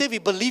 If we say we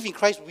believe in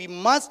Christ, we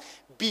must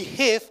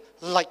behave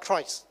like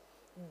Christ.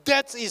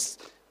 That is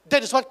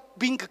what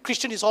being a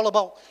Christian is all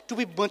about. To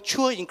be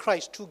mature in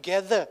Christ,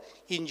 together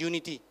in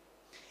unity.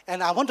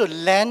 And I want to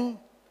land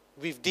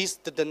with this,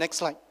 the next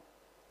slide.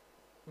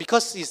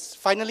 Because it's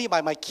finally,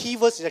 my key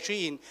verse is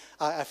actually in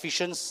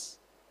Ephesians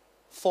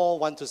 4,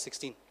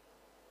 1-16.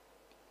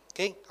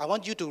 Okay, I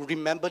want you to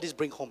remember this,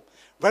 bring home.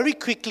 Very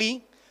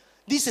quickly,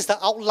 this is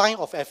the outline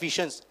of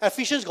Ephesians.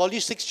 Ephesians got only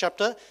 6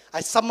 chapters.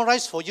 I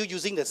summarized for you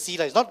using the C.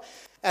 It's not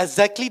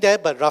exactly there,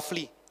 but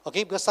roughly.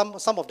 Okay, because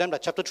some of them,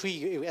 like chapter 3,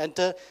 you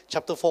enter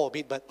chapter 4 a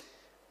bit, but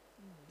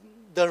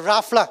the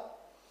rough lah.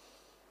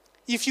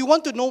 If you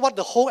want to know what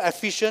the whole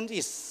Ephesians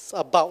is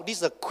about, this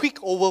is a quick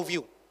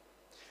overview.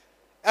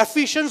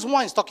 Ephesians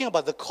 1 is talking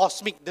about the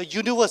cosmic, the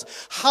universe,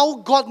 how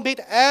God made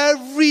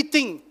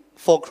everything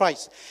for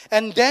Christ.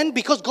 And then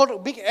because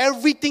God made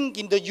everything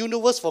in the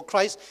universe for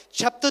Christ,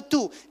 chapter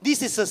 2,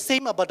 this is the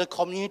same about the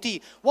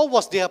community. What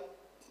was their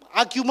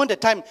argument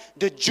at the time?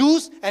 The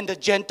Jews and the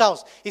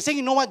Gentiles. He's saying,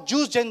 you know what,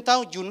 Jews,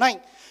 Gentiles,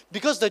 unite.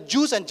 Because the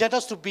Jews and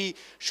Gentiles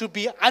should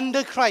be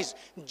under Christ.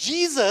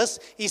 Jesus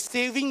is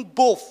saving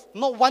both.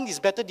 Not one is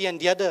better than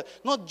the other.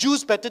 Not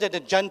Jews better than the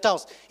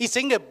Gentiles. He's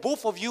saying that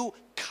both of you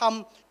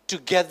come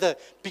together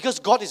because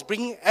God is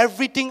bringing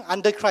everything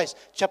under Christ.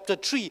 Chapter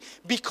 3,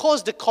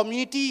 because the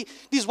community,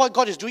 this is what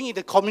God is doing in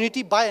the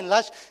community by and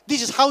large.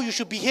 This is how you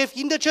should behave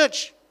in the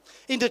church.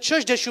 In the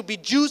church, there should be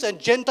Jews and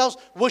Gentiles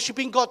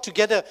worshiping God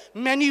together.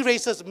 Many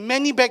races,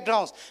 many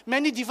backgrounds,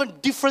 many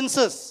different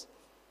differences,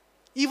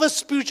 even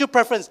spiritual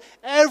preference,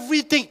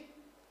 everything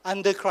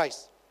under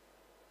Christ.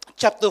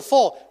 Chapter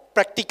 4,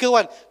 practical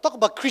one. Talk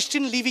about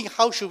Christian living,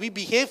 how should we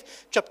behave.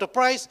 Chapter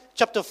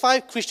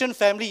 5, Christian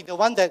family, the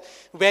one that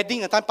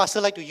wedding, a time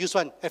pastor like to use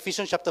one.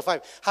 Ephesians chapter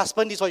 5.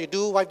 Husband, this is what you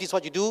do. Wife, this is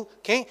what you do.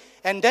 Okay?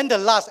 And then the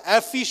last,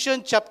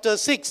 Ephesians chapter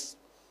 6.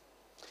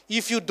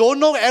 If you don't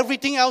know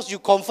everything else, you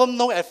confirm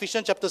know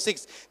Ephesians chapter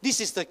 6.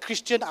 This is the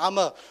Christian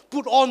armor.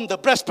 Put on the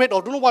breastplate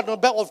or don't know what, the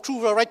belt of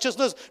true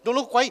righteousness. Don't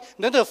know quite.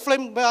 Then the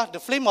flame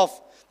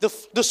of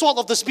the sword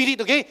of the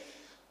Spirit. Okay?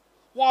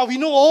 Wow, we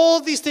know all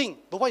these things.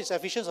 But what is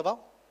Ephesians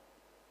about?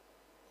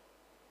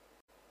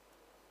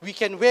 We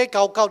can wear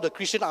the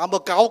Christian armor,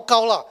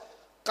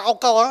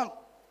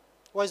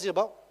 What is it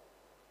about?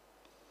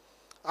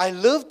 I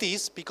love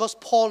this because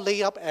Paul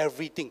laid up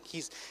everything.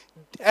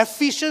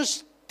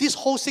 Ephesians, this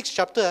whole 6th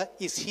chapter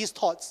is his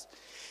thoughts.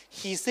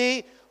 He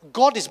say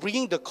God is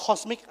bringing the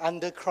cosmic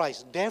under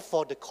Christ.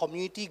 Therefore, the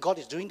community, God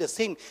is doing the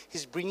same.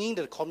 He's bringing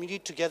the community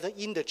together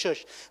in the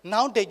church.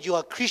 Now that you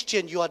are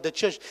Christian, you are the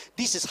church.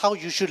 This is how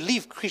you should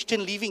live,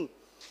 Christian living.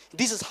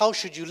 This is how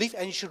should you live,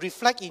 and you should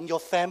reflect in your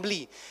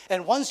family.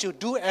 And once you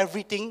do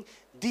everything,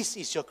 this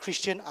is your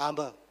Christian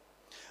armor.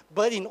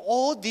 But in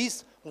all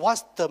this,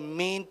 what's the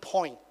main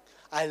point?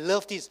 I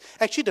love this.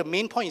 Actually, the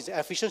main point is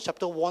Ephesians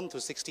chapter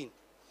 1-16.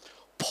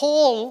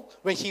 Paul,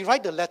 when he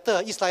write the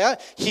letter, it's like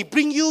he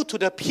bring you to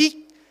the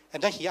peak,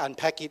 and then he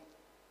unpack it.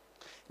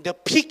 The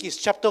peak is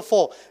chapter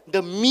 4.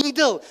 The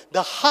middle,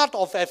 the heart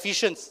of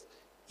Ephesians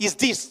is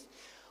this.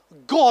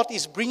 God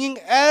is bringing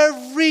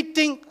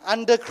everything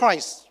under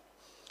Christ.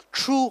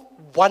 True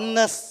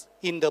oneness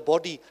in the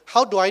body.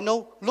 How do I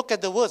know? Look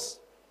at the verse.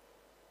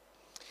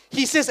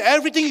 He says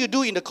everything you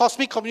do in the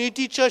cosmic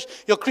community church,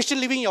 your Christian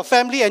living, your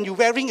family, and you're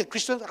wearing a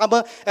Christian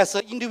armor as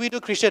an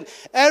individual Christian,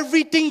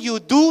 everything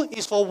you do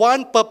is for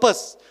one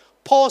purpose.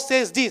 Paul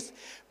says this,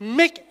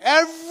 make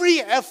every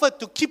effort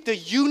to keep the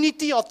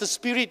unity of the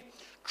Spirit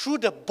through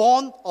the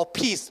bond of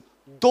peace.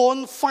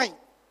 Don't fight.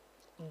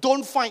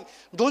 Don't fight.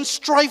 Don't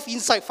strive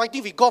inside,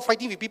 fighting with God,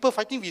 fighting with people,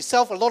 fighting with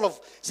yourself.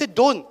 Say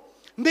don't.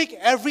 Make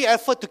every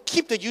effort to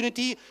keep the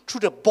unity through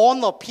the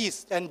bond of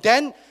peace. And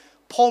then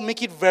Paul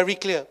make it very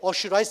clear. Or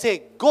should I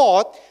say,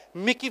 God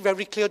make it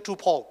very clear through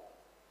Paul.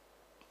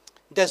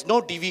 There's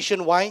no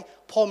division. Why?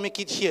 Paul make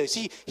it here.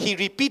 See, he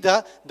repeat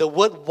the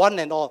word one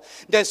and all.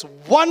 There's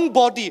one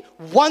body,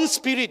 one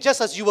spirit, just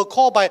as you were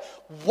called by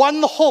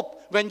one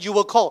hope when you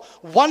were called.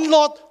 One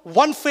Lord,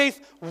 one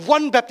faith,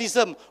 one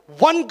baptism,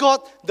 one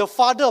God, the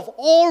Father of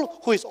all,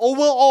 who is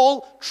over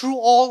all, through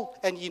all,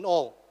 and in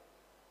all.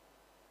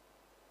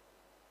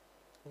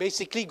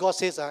 Basically, God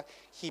says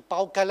He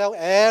bao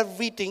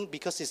everything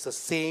because it's the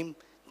same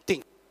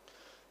thing.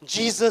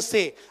 Jesus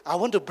said, I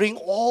want to bring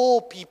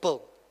all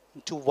people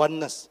into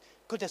oneness,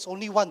 Because there's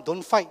only one,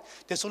 don't fight.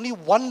 There's only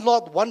one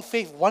Lord, one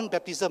faith, one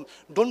baptism.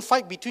 Don't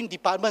fight between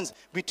departments,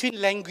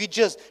 between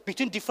languages,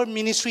 between different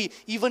ministry,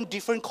 even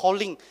different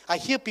calling. I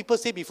hear people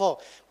say before,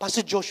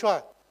 Pastor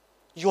Joshua,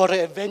 you are an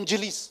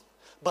evangelist,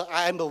 but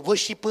I am a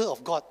worshipper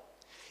of God.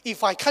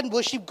 If I can't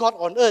worship God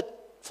on earth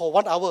for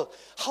 1 hour,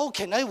 how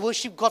can I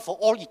worship God for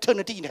all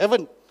eternity in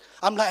heaven?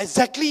 I'm like,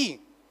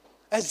 exactly.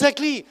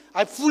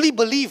 I fully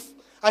believe.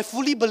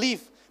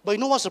 But you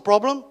know what's the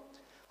problem?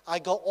 I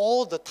got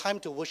all the time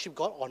to worship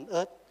God on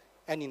earth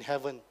and in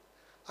heaven.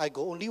 I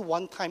got only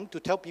one time to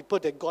tell people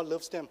that God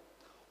loves them.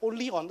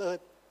 Only on earth.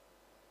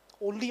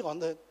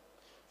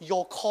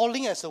 Your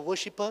calling as a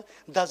worshiper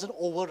doesn't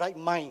override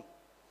mine.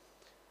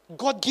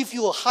 God gave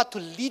you a heart to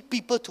lead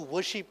people to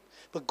worship,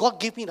 but God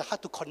gave me the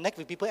heart to connect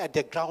with people at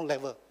their ground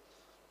level.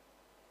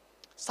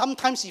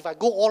 Sometimes if I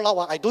go all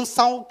out, I don't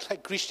sound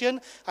like Christian,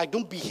 I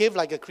don't behave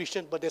like a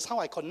Christian, but that's how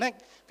I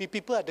connect with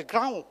people at the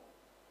ground.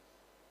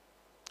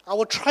 I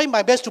will try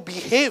my best to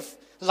behave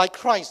like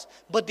Christ,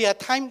 but there are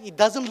times it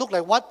doesn't look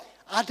like what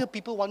other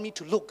people want me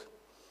to look.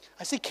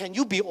 I say, can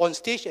you be on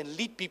stage and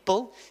lead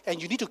people,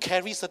 and you need to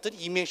carry certain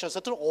image, a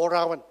certain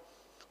aura one.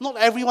 Not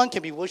everyone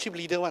can be worship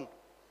leader one.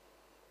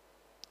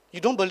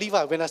 You don't believe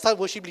when I start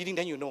worship leading,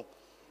 then you know.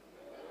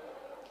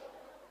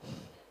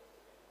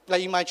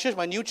 Like in my church,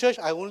 my new church,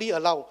 I only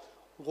allow,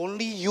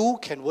 only you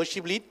can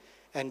worship lead,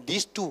 and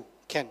these two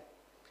can.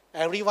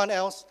 Everyone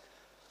else,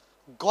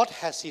 God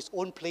has His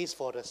own place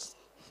for us.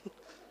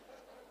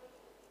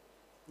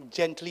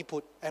 Gently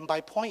put. And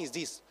my point is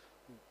this.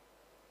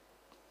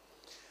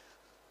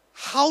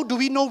 How do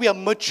we know we are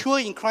mature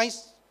in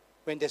Christ?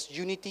 When there's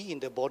unity in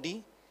the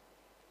body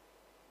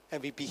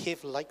and we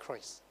behave like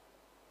Christ.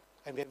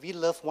 And when we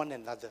love one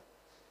another.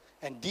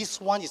 And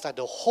this one is like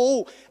the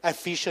whole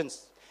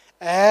Ephesians.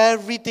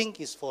 Everything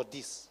is for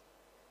this.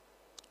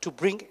 To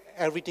bring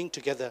everything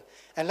together.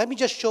 And let me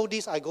just show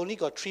this. I only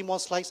got 3 more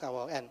slides. I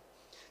will end.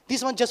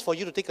 This one just for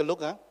you to take a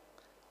look.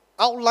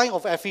 Outline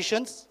of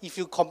Ephesians. If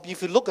you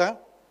look,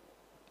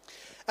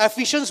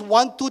 Ephesians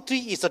 1, 2, 3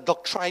 is a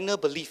doctrinal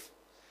belief.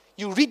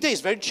 You read that,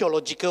 it's very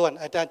theological one.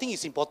 I think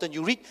it's important.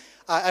 You read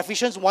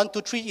Ephesians 1,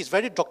 2, 3, it's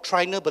very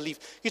doctrinal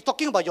belief. He's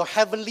talking about your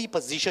heavenly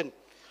position.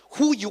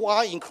 Who you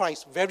are in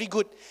Christ. Very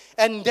good.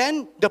 And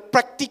then the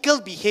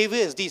practical behavior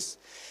is this.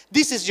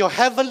 This is your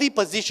heavenly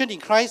position in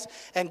Christ,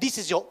 and this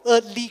is your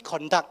earthly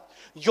conduct.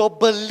 Your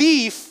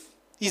belief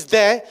is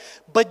there,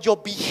 but your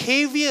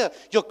behavior,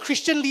 your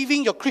Christian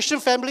living, your Christian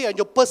family, and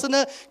your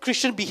personal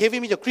Christian behavior,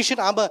 your Christian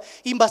armor,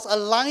 it must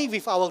align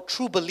with our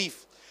true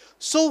belief.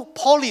 So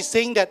Paul is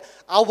saying that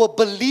our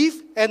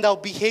belief and our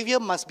behavior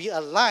must be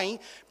aligned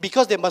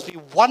because there must be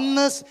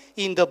oneness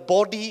in the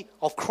body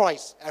of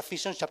Christ.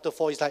 Ephesians chapter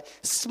 4 is like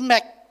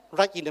smack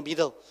right in the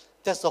middle.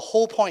 That's the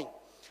whole point.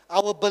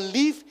 Our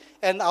belief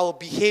and our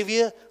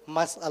behavior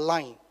must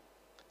align.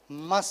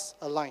 Must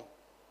align.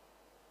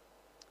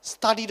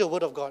 Study the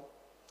Word of God.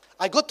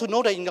 I got to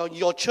know that in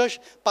your church,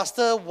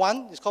 Pastor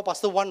One, it's called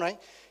Pastor One, right?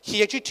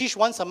 He actually teaches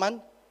once a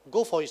month.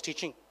 Go for his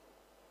teaching.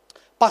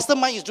 Pastor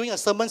Mike is doing a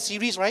sermon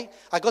series, right?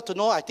 I got to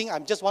know, I think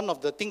I'm just one of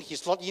the things he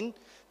slot in.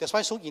 That's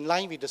why so in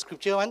line with the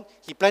scripture one.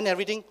 He planned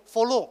everything.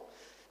 Follow.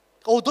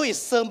 Although it's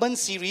sermon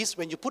series,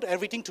 when you put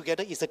everything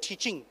together, it's a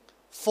teaching.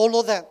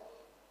 Follow that.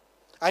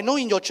 I know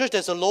in your church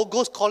there's a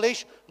Logos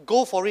College.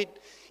 Go for it.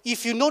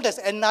 If you know there's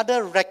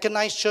another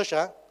recognized church,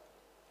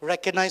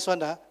 recognized one,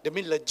 that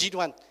means legit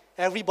one.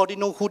 Everybody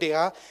know who they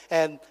are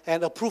and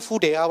approve who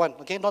they are one.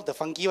 Okay, not the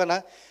funky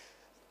one.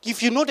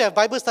 If you know they have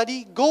Bible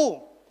study,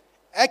 go.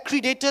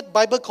 Accredited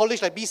Bible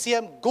college like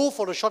BCM, go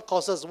for the short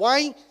courses.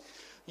 Why?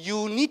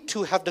 You need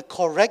to have the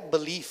correct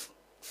belief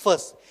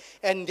first,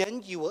 and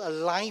then you will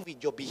align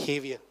with your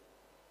behavior.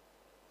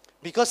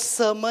 Because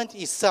sermon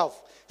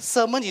itself,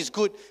 sermon is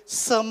good.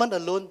 Sermon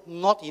alone,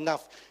 not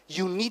enough.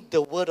 You need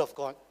the Word of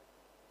God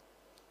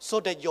so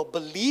that your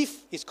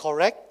belief is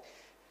correct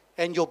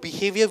and your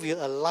behavior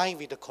will align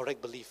with the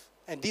correct belief.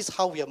 And this is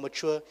how we are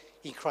mature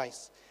in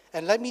Christ.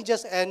 And let me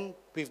just end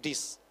with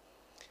this.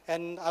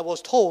 And I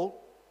was told,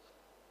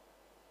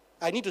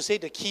 I need to say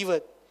the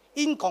keyword,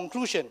 in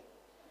conclusion.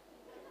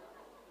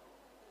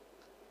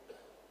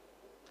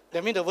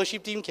 That means the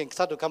worship team can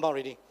start to come out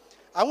already.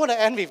 I want to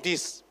end with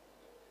this.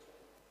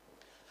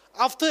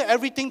 After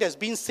everything that's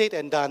been said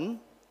and done,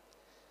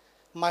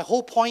 my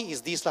whole point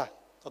is this,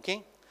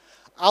 okay?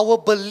 Our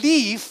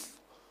belief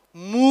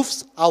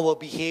moves our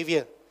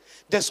behavior.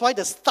 That's why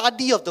the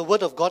study of the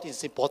Word of God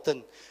is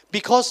important.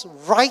 Because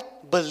right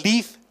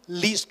belief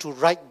leads to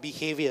right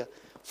behavior.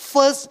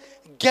 First,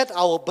 get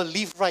our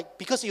belief right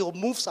because it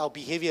moves our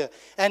behavior.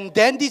 And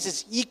then this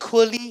is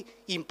equally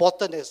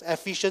important as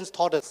Ephesians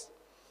taught us.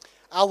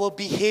 Our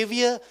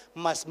behavior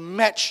must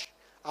match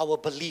our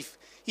belief.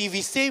 If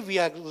we say we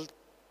are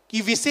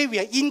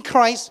in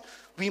Christ,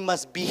 we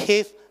must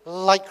behave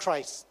like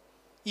Christ.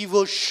 It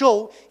will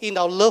show in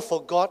our love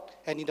for God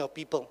and in our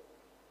people.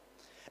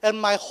 And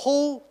my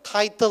whole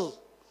title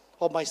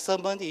of my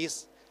sermon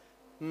is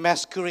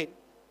Masquerade.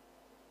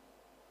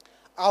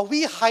 Are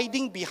we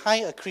hiding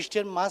behind a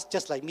Christian mask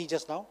just like me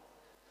just now?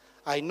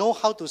 I know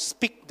how to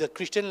speak the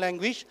Christian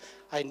language.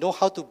 I know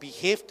how to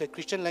behave the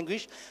Christian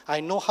language. I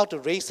know how to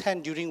raise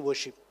hand during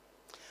worship.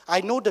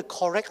 I know the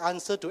correct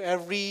answer to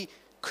every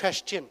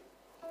question.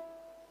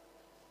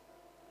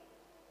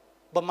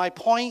 But my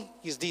point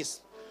is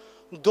this.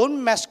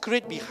 Don't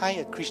masquerade behind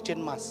a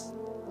Christian mask.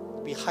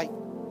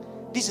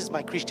 This is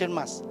my Christian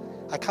mask.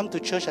 I come to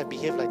church, I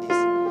behave like this.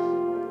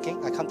 Okay,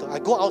 I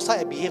go outside,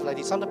 I behave like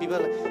this. Sometimes people,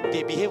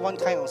 they behave one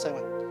kind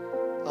outside.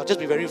 I'll just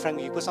be very frank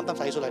with you, but sometimes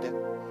I also like that.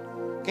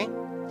 Okay?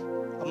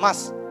 A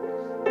mask.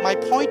 My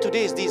point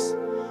today is this.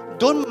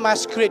 Don't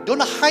masquerade,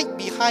 don't hide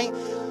behind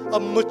a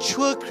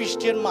mature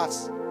Christian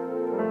mask.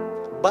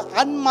 But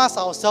unmask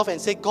ourselves and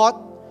say, God,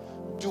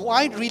 do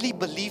I really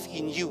believe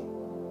in you?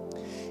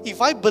 If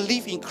I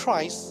believe in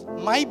Christ,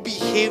 my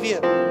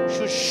behavior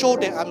should show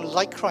that I'm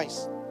like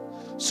Christ.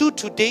 So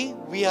today,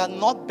 we are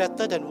not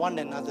better than one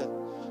another.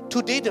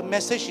 Today, the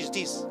message is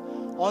this.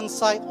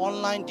 On-site,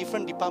 online,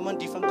 different department,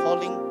 different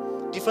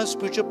calling, different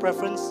spiritual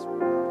preference,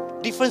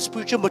 different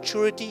spiritual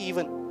maturity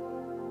even.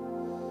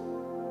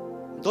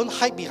 Don't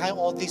hide behind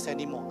all this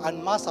anymore.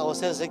 Unmask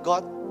ourselves and say,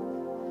 God,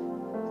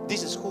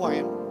 this is who I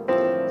am.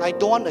 I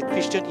don't want a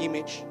Christian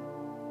image.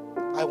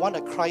 I want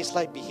a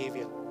Christ-like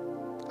behavior.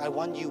 I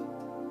want you.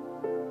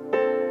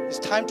 It's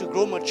time to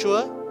grow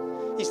mature.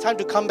 It's time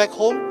to come back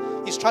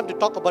home. It's time to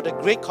talk about the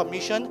Great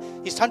Commission.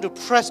 It's time to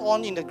press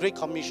on in the Great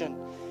Commission.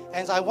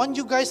 And I want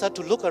you guys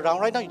to look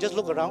around. Right now, you just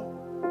look around.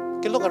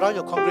 You can look around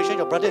your congregation,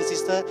 your brother and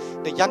sister,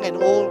 the young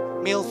and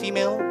old, male,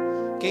 female.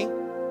 Okay?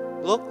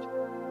 Look.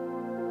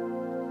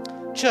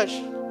 Church.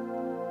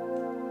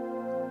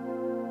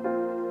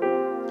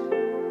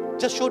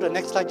 Just show the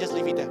next slide. Just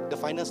leave it there. The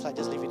final slide.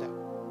 Just leave it there.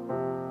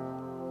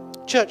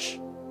 Church.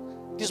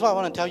 This is what I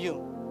want to tell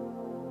you.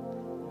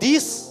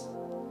 This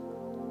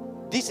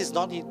is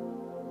not it.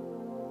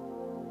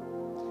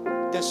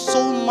 There's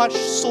so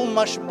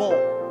much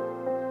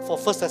more for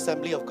First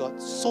Assembly of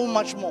God. So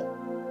much more.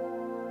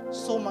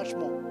 So much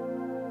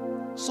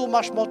more. So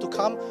much more to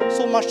come.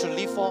 So much to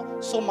live for.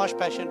 So much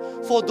passion.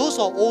 For those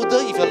who are older,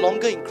 if you're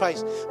longer in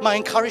Christ, my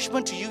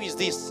encouragement to you is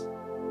this.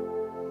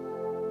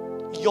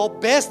 Your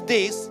best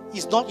days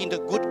is not in the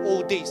good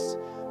old days.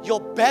 Your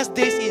best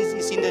days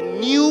is in the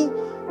new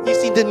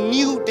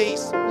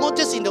days. Not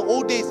just in the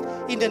old days,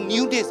 in the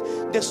new days.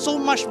 There's so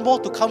much more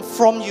to come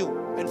from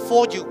you and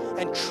for you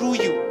and through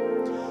you.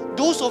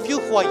 Those of you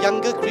who are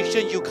younger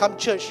Christian, you come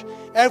church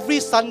every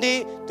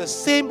Sunday, the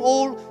same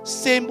old.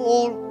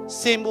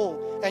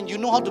 And you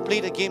know how to play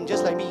the game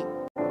just like me.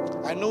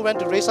 I know when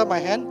to raise up my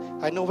hand.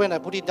 I know when I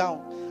put it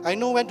down. I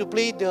know when to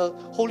play the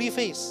holy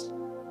face.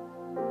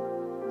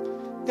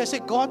 They say,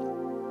 God,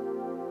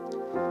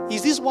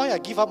 is this why I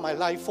give up my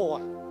life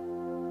for?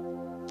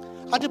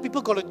 Other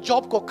people got a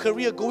job, got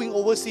career going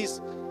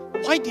overseas.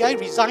 Why did I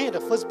resign in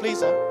the first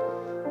place?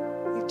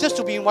 Just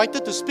to be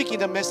invited to speak in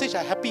the message,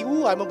 I'm happy.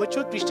 Ooh, I'm a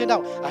mature Christian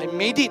now. I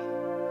made it.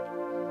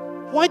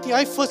 Why did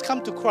I first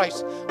come to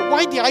Christ?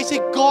 Why did I say,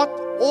 God,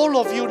 all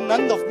of you,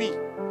 none of me?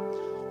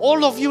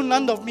 All of you,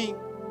 none of me.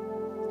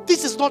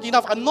 This is not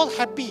enough. I'm not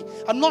happy.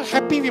 I'm not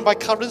happy with my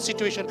current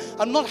situation.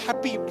 I'm not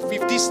happy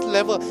with this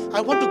level.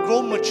 I want to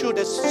grow mature.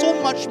 There's so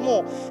much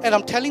more. And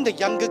I'm telling the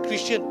younger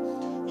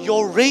Christian,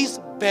 your race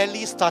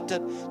barely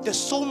started. There's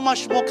so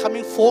much more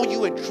coming for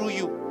you and through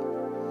you.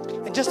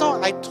 And just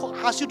now I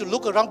asked you to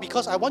look around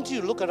because I want you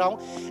to look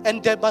around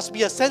and there must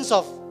be a sense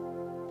of,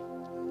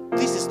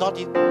 this is not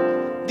it.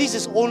 This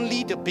is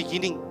only the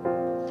beginning.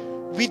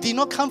 We did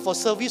not come for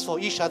service for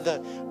each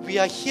other. We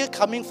are here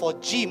coming for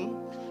gym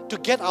to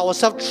get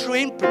ourselves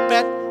trained,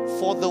 prepared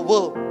for the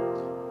world.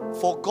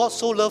 For God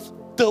so loved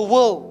the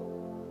world.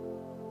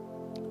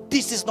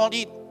 This is not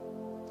it.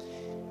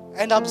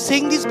 And I'm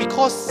saying this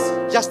because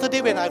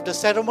yesterday when I had the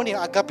ceremony in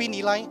Agape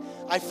Nilai,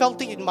 I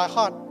felt it in my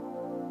heart.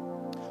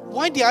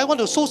 Why did I want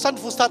to sow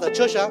Sunfu start a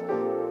church?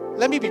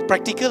 Let me be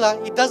practical.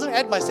 It doesn't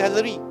add my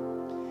salary.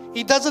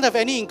 It doesn't have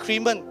any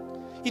increment.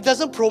 It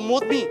doesn't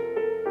promote me.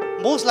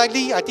 Most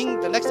likely, I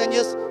think the next 10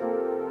 years,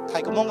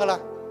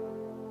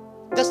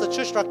 that's the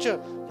church structure.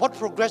 What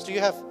progress do you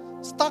have?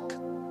 Stuck.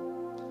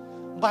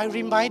 But I'm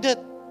reminded,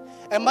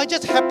 am I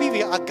just happy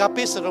with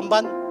Agape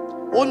Seremban?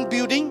 Own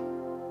building?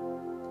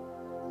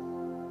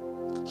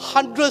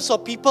 Hundreds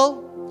of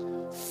people,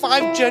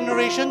 5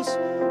 generations,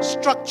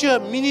 structure,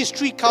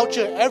 ministry,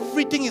 culture,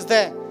 everything is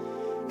there.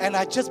 And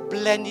I just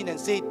blend in and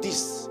say,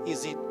 this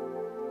is it.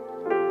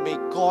 May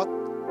God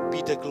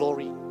be the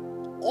glory.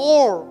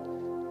 Or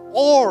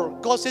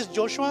God says,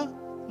 Joshua,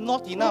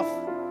 not enough.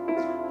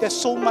 There's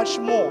so much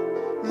more.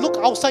 Look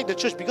outside the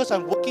church because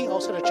I'm working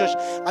outside the church.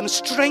 I'm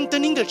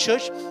strengthening the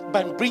church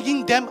by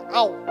bringing them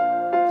out.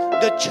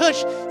 The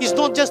church is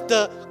not just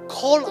the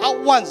call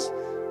out ones.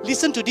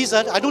 Listen to this.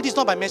 I know this is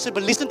not my message,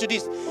 but listen to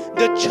this.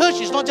 The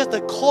church is not just the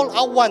call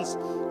out ones.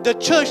 The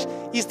church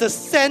is the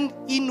send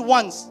in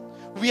ones.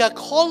 We are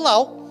called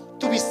out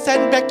to be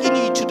sent back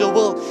into the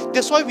world.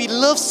 That's why we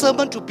love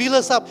sermon to build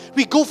us up.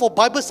 We go for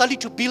Bible study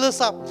to build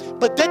us up.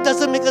 But that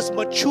doesn't make us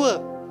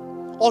mature.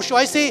 Or should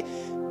I say,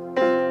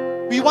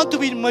 We want to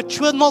be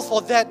mature not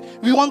for that.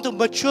 We want to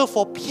mature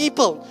for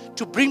people,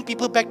 to bring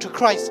people back to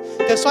Christ.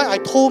 That's why I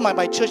told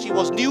my church, it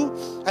was new.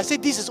 I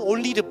said, this is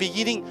only the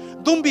beginning.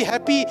 Don't be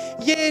happy.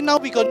 Yeah, now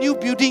we got new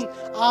building.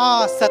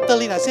 Settle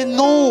in. I said,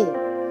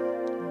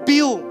 no.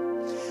 Build.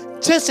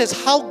 Just as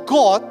how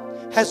God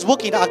has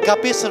worked in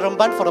Agape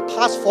Seremban for the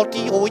past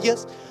 40 over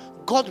years,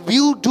 God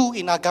will do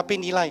in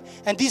Agape Nilai.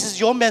 And this is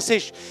your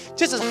message.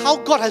 Just as how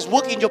God has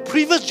worked in your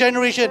previous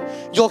generation,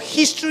 your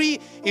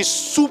history is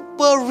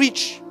super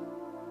rich.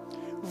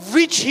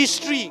 Rich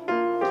history.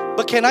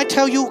 But can I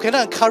tell you, can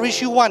I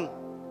encourage you one?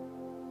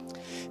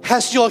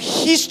 Has your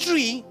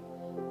history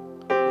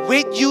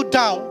weighed you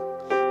down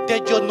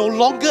that you're no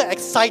longer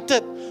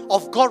excited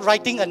of God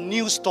writing a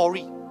new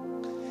story?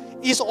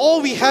 Is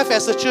all we have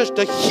as a church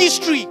the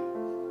history?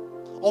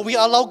 Or we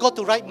allow God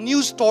to write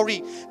new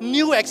story,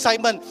 new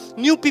excitement,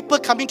 new people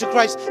coming to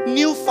Christ,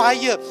 new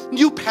fire,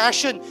 new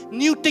passion,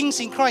 new things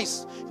in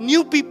Christ,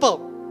 new people.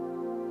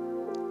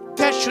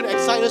 That should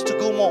excite us to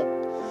go more.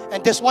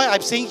 And that's why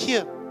I'm saying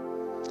here,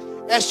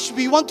 as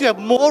we want to have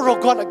more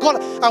of God,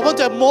 I want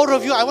to have more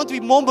of you. I want to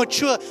be more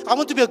mature. I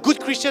want to be a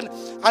good Christian.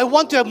 I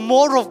want to have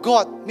more of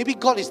God. Maybe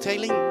God is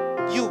telling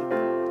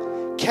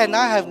you, can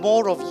I have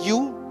more of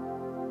you?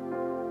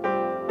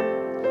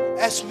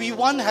 As we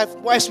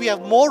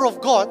have more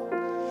of God,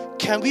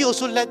 can we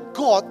also let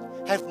God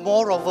have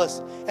more of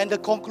us? And the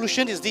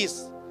conclusion is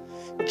this: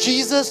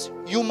 Jesus,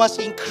 you must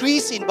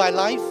increase in my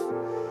life,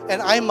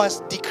 and I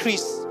must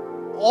decrease.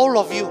 All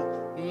of you,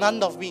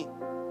 none of me.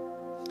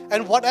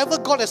 And whatever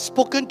God has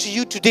spoken to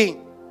you today,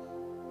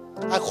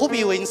 I hope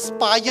He will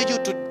inspire you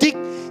to dig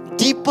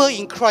deeper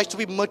in Christ, to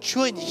be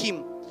mature in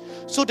Him,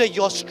 so that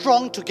you're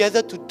strong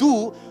together to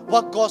do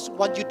what God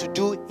wants you to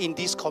do in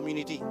this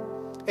community.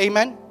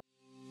 Amen.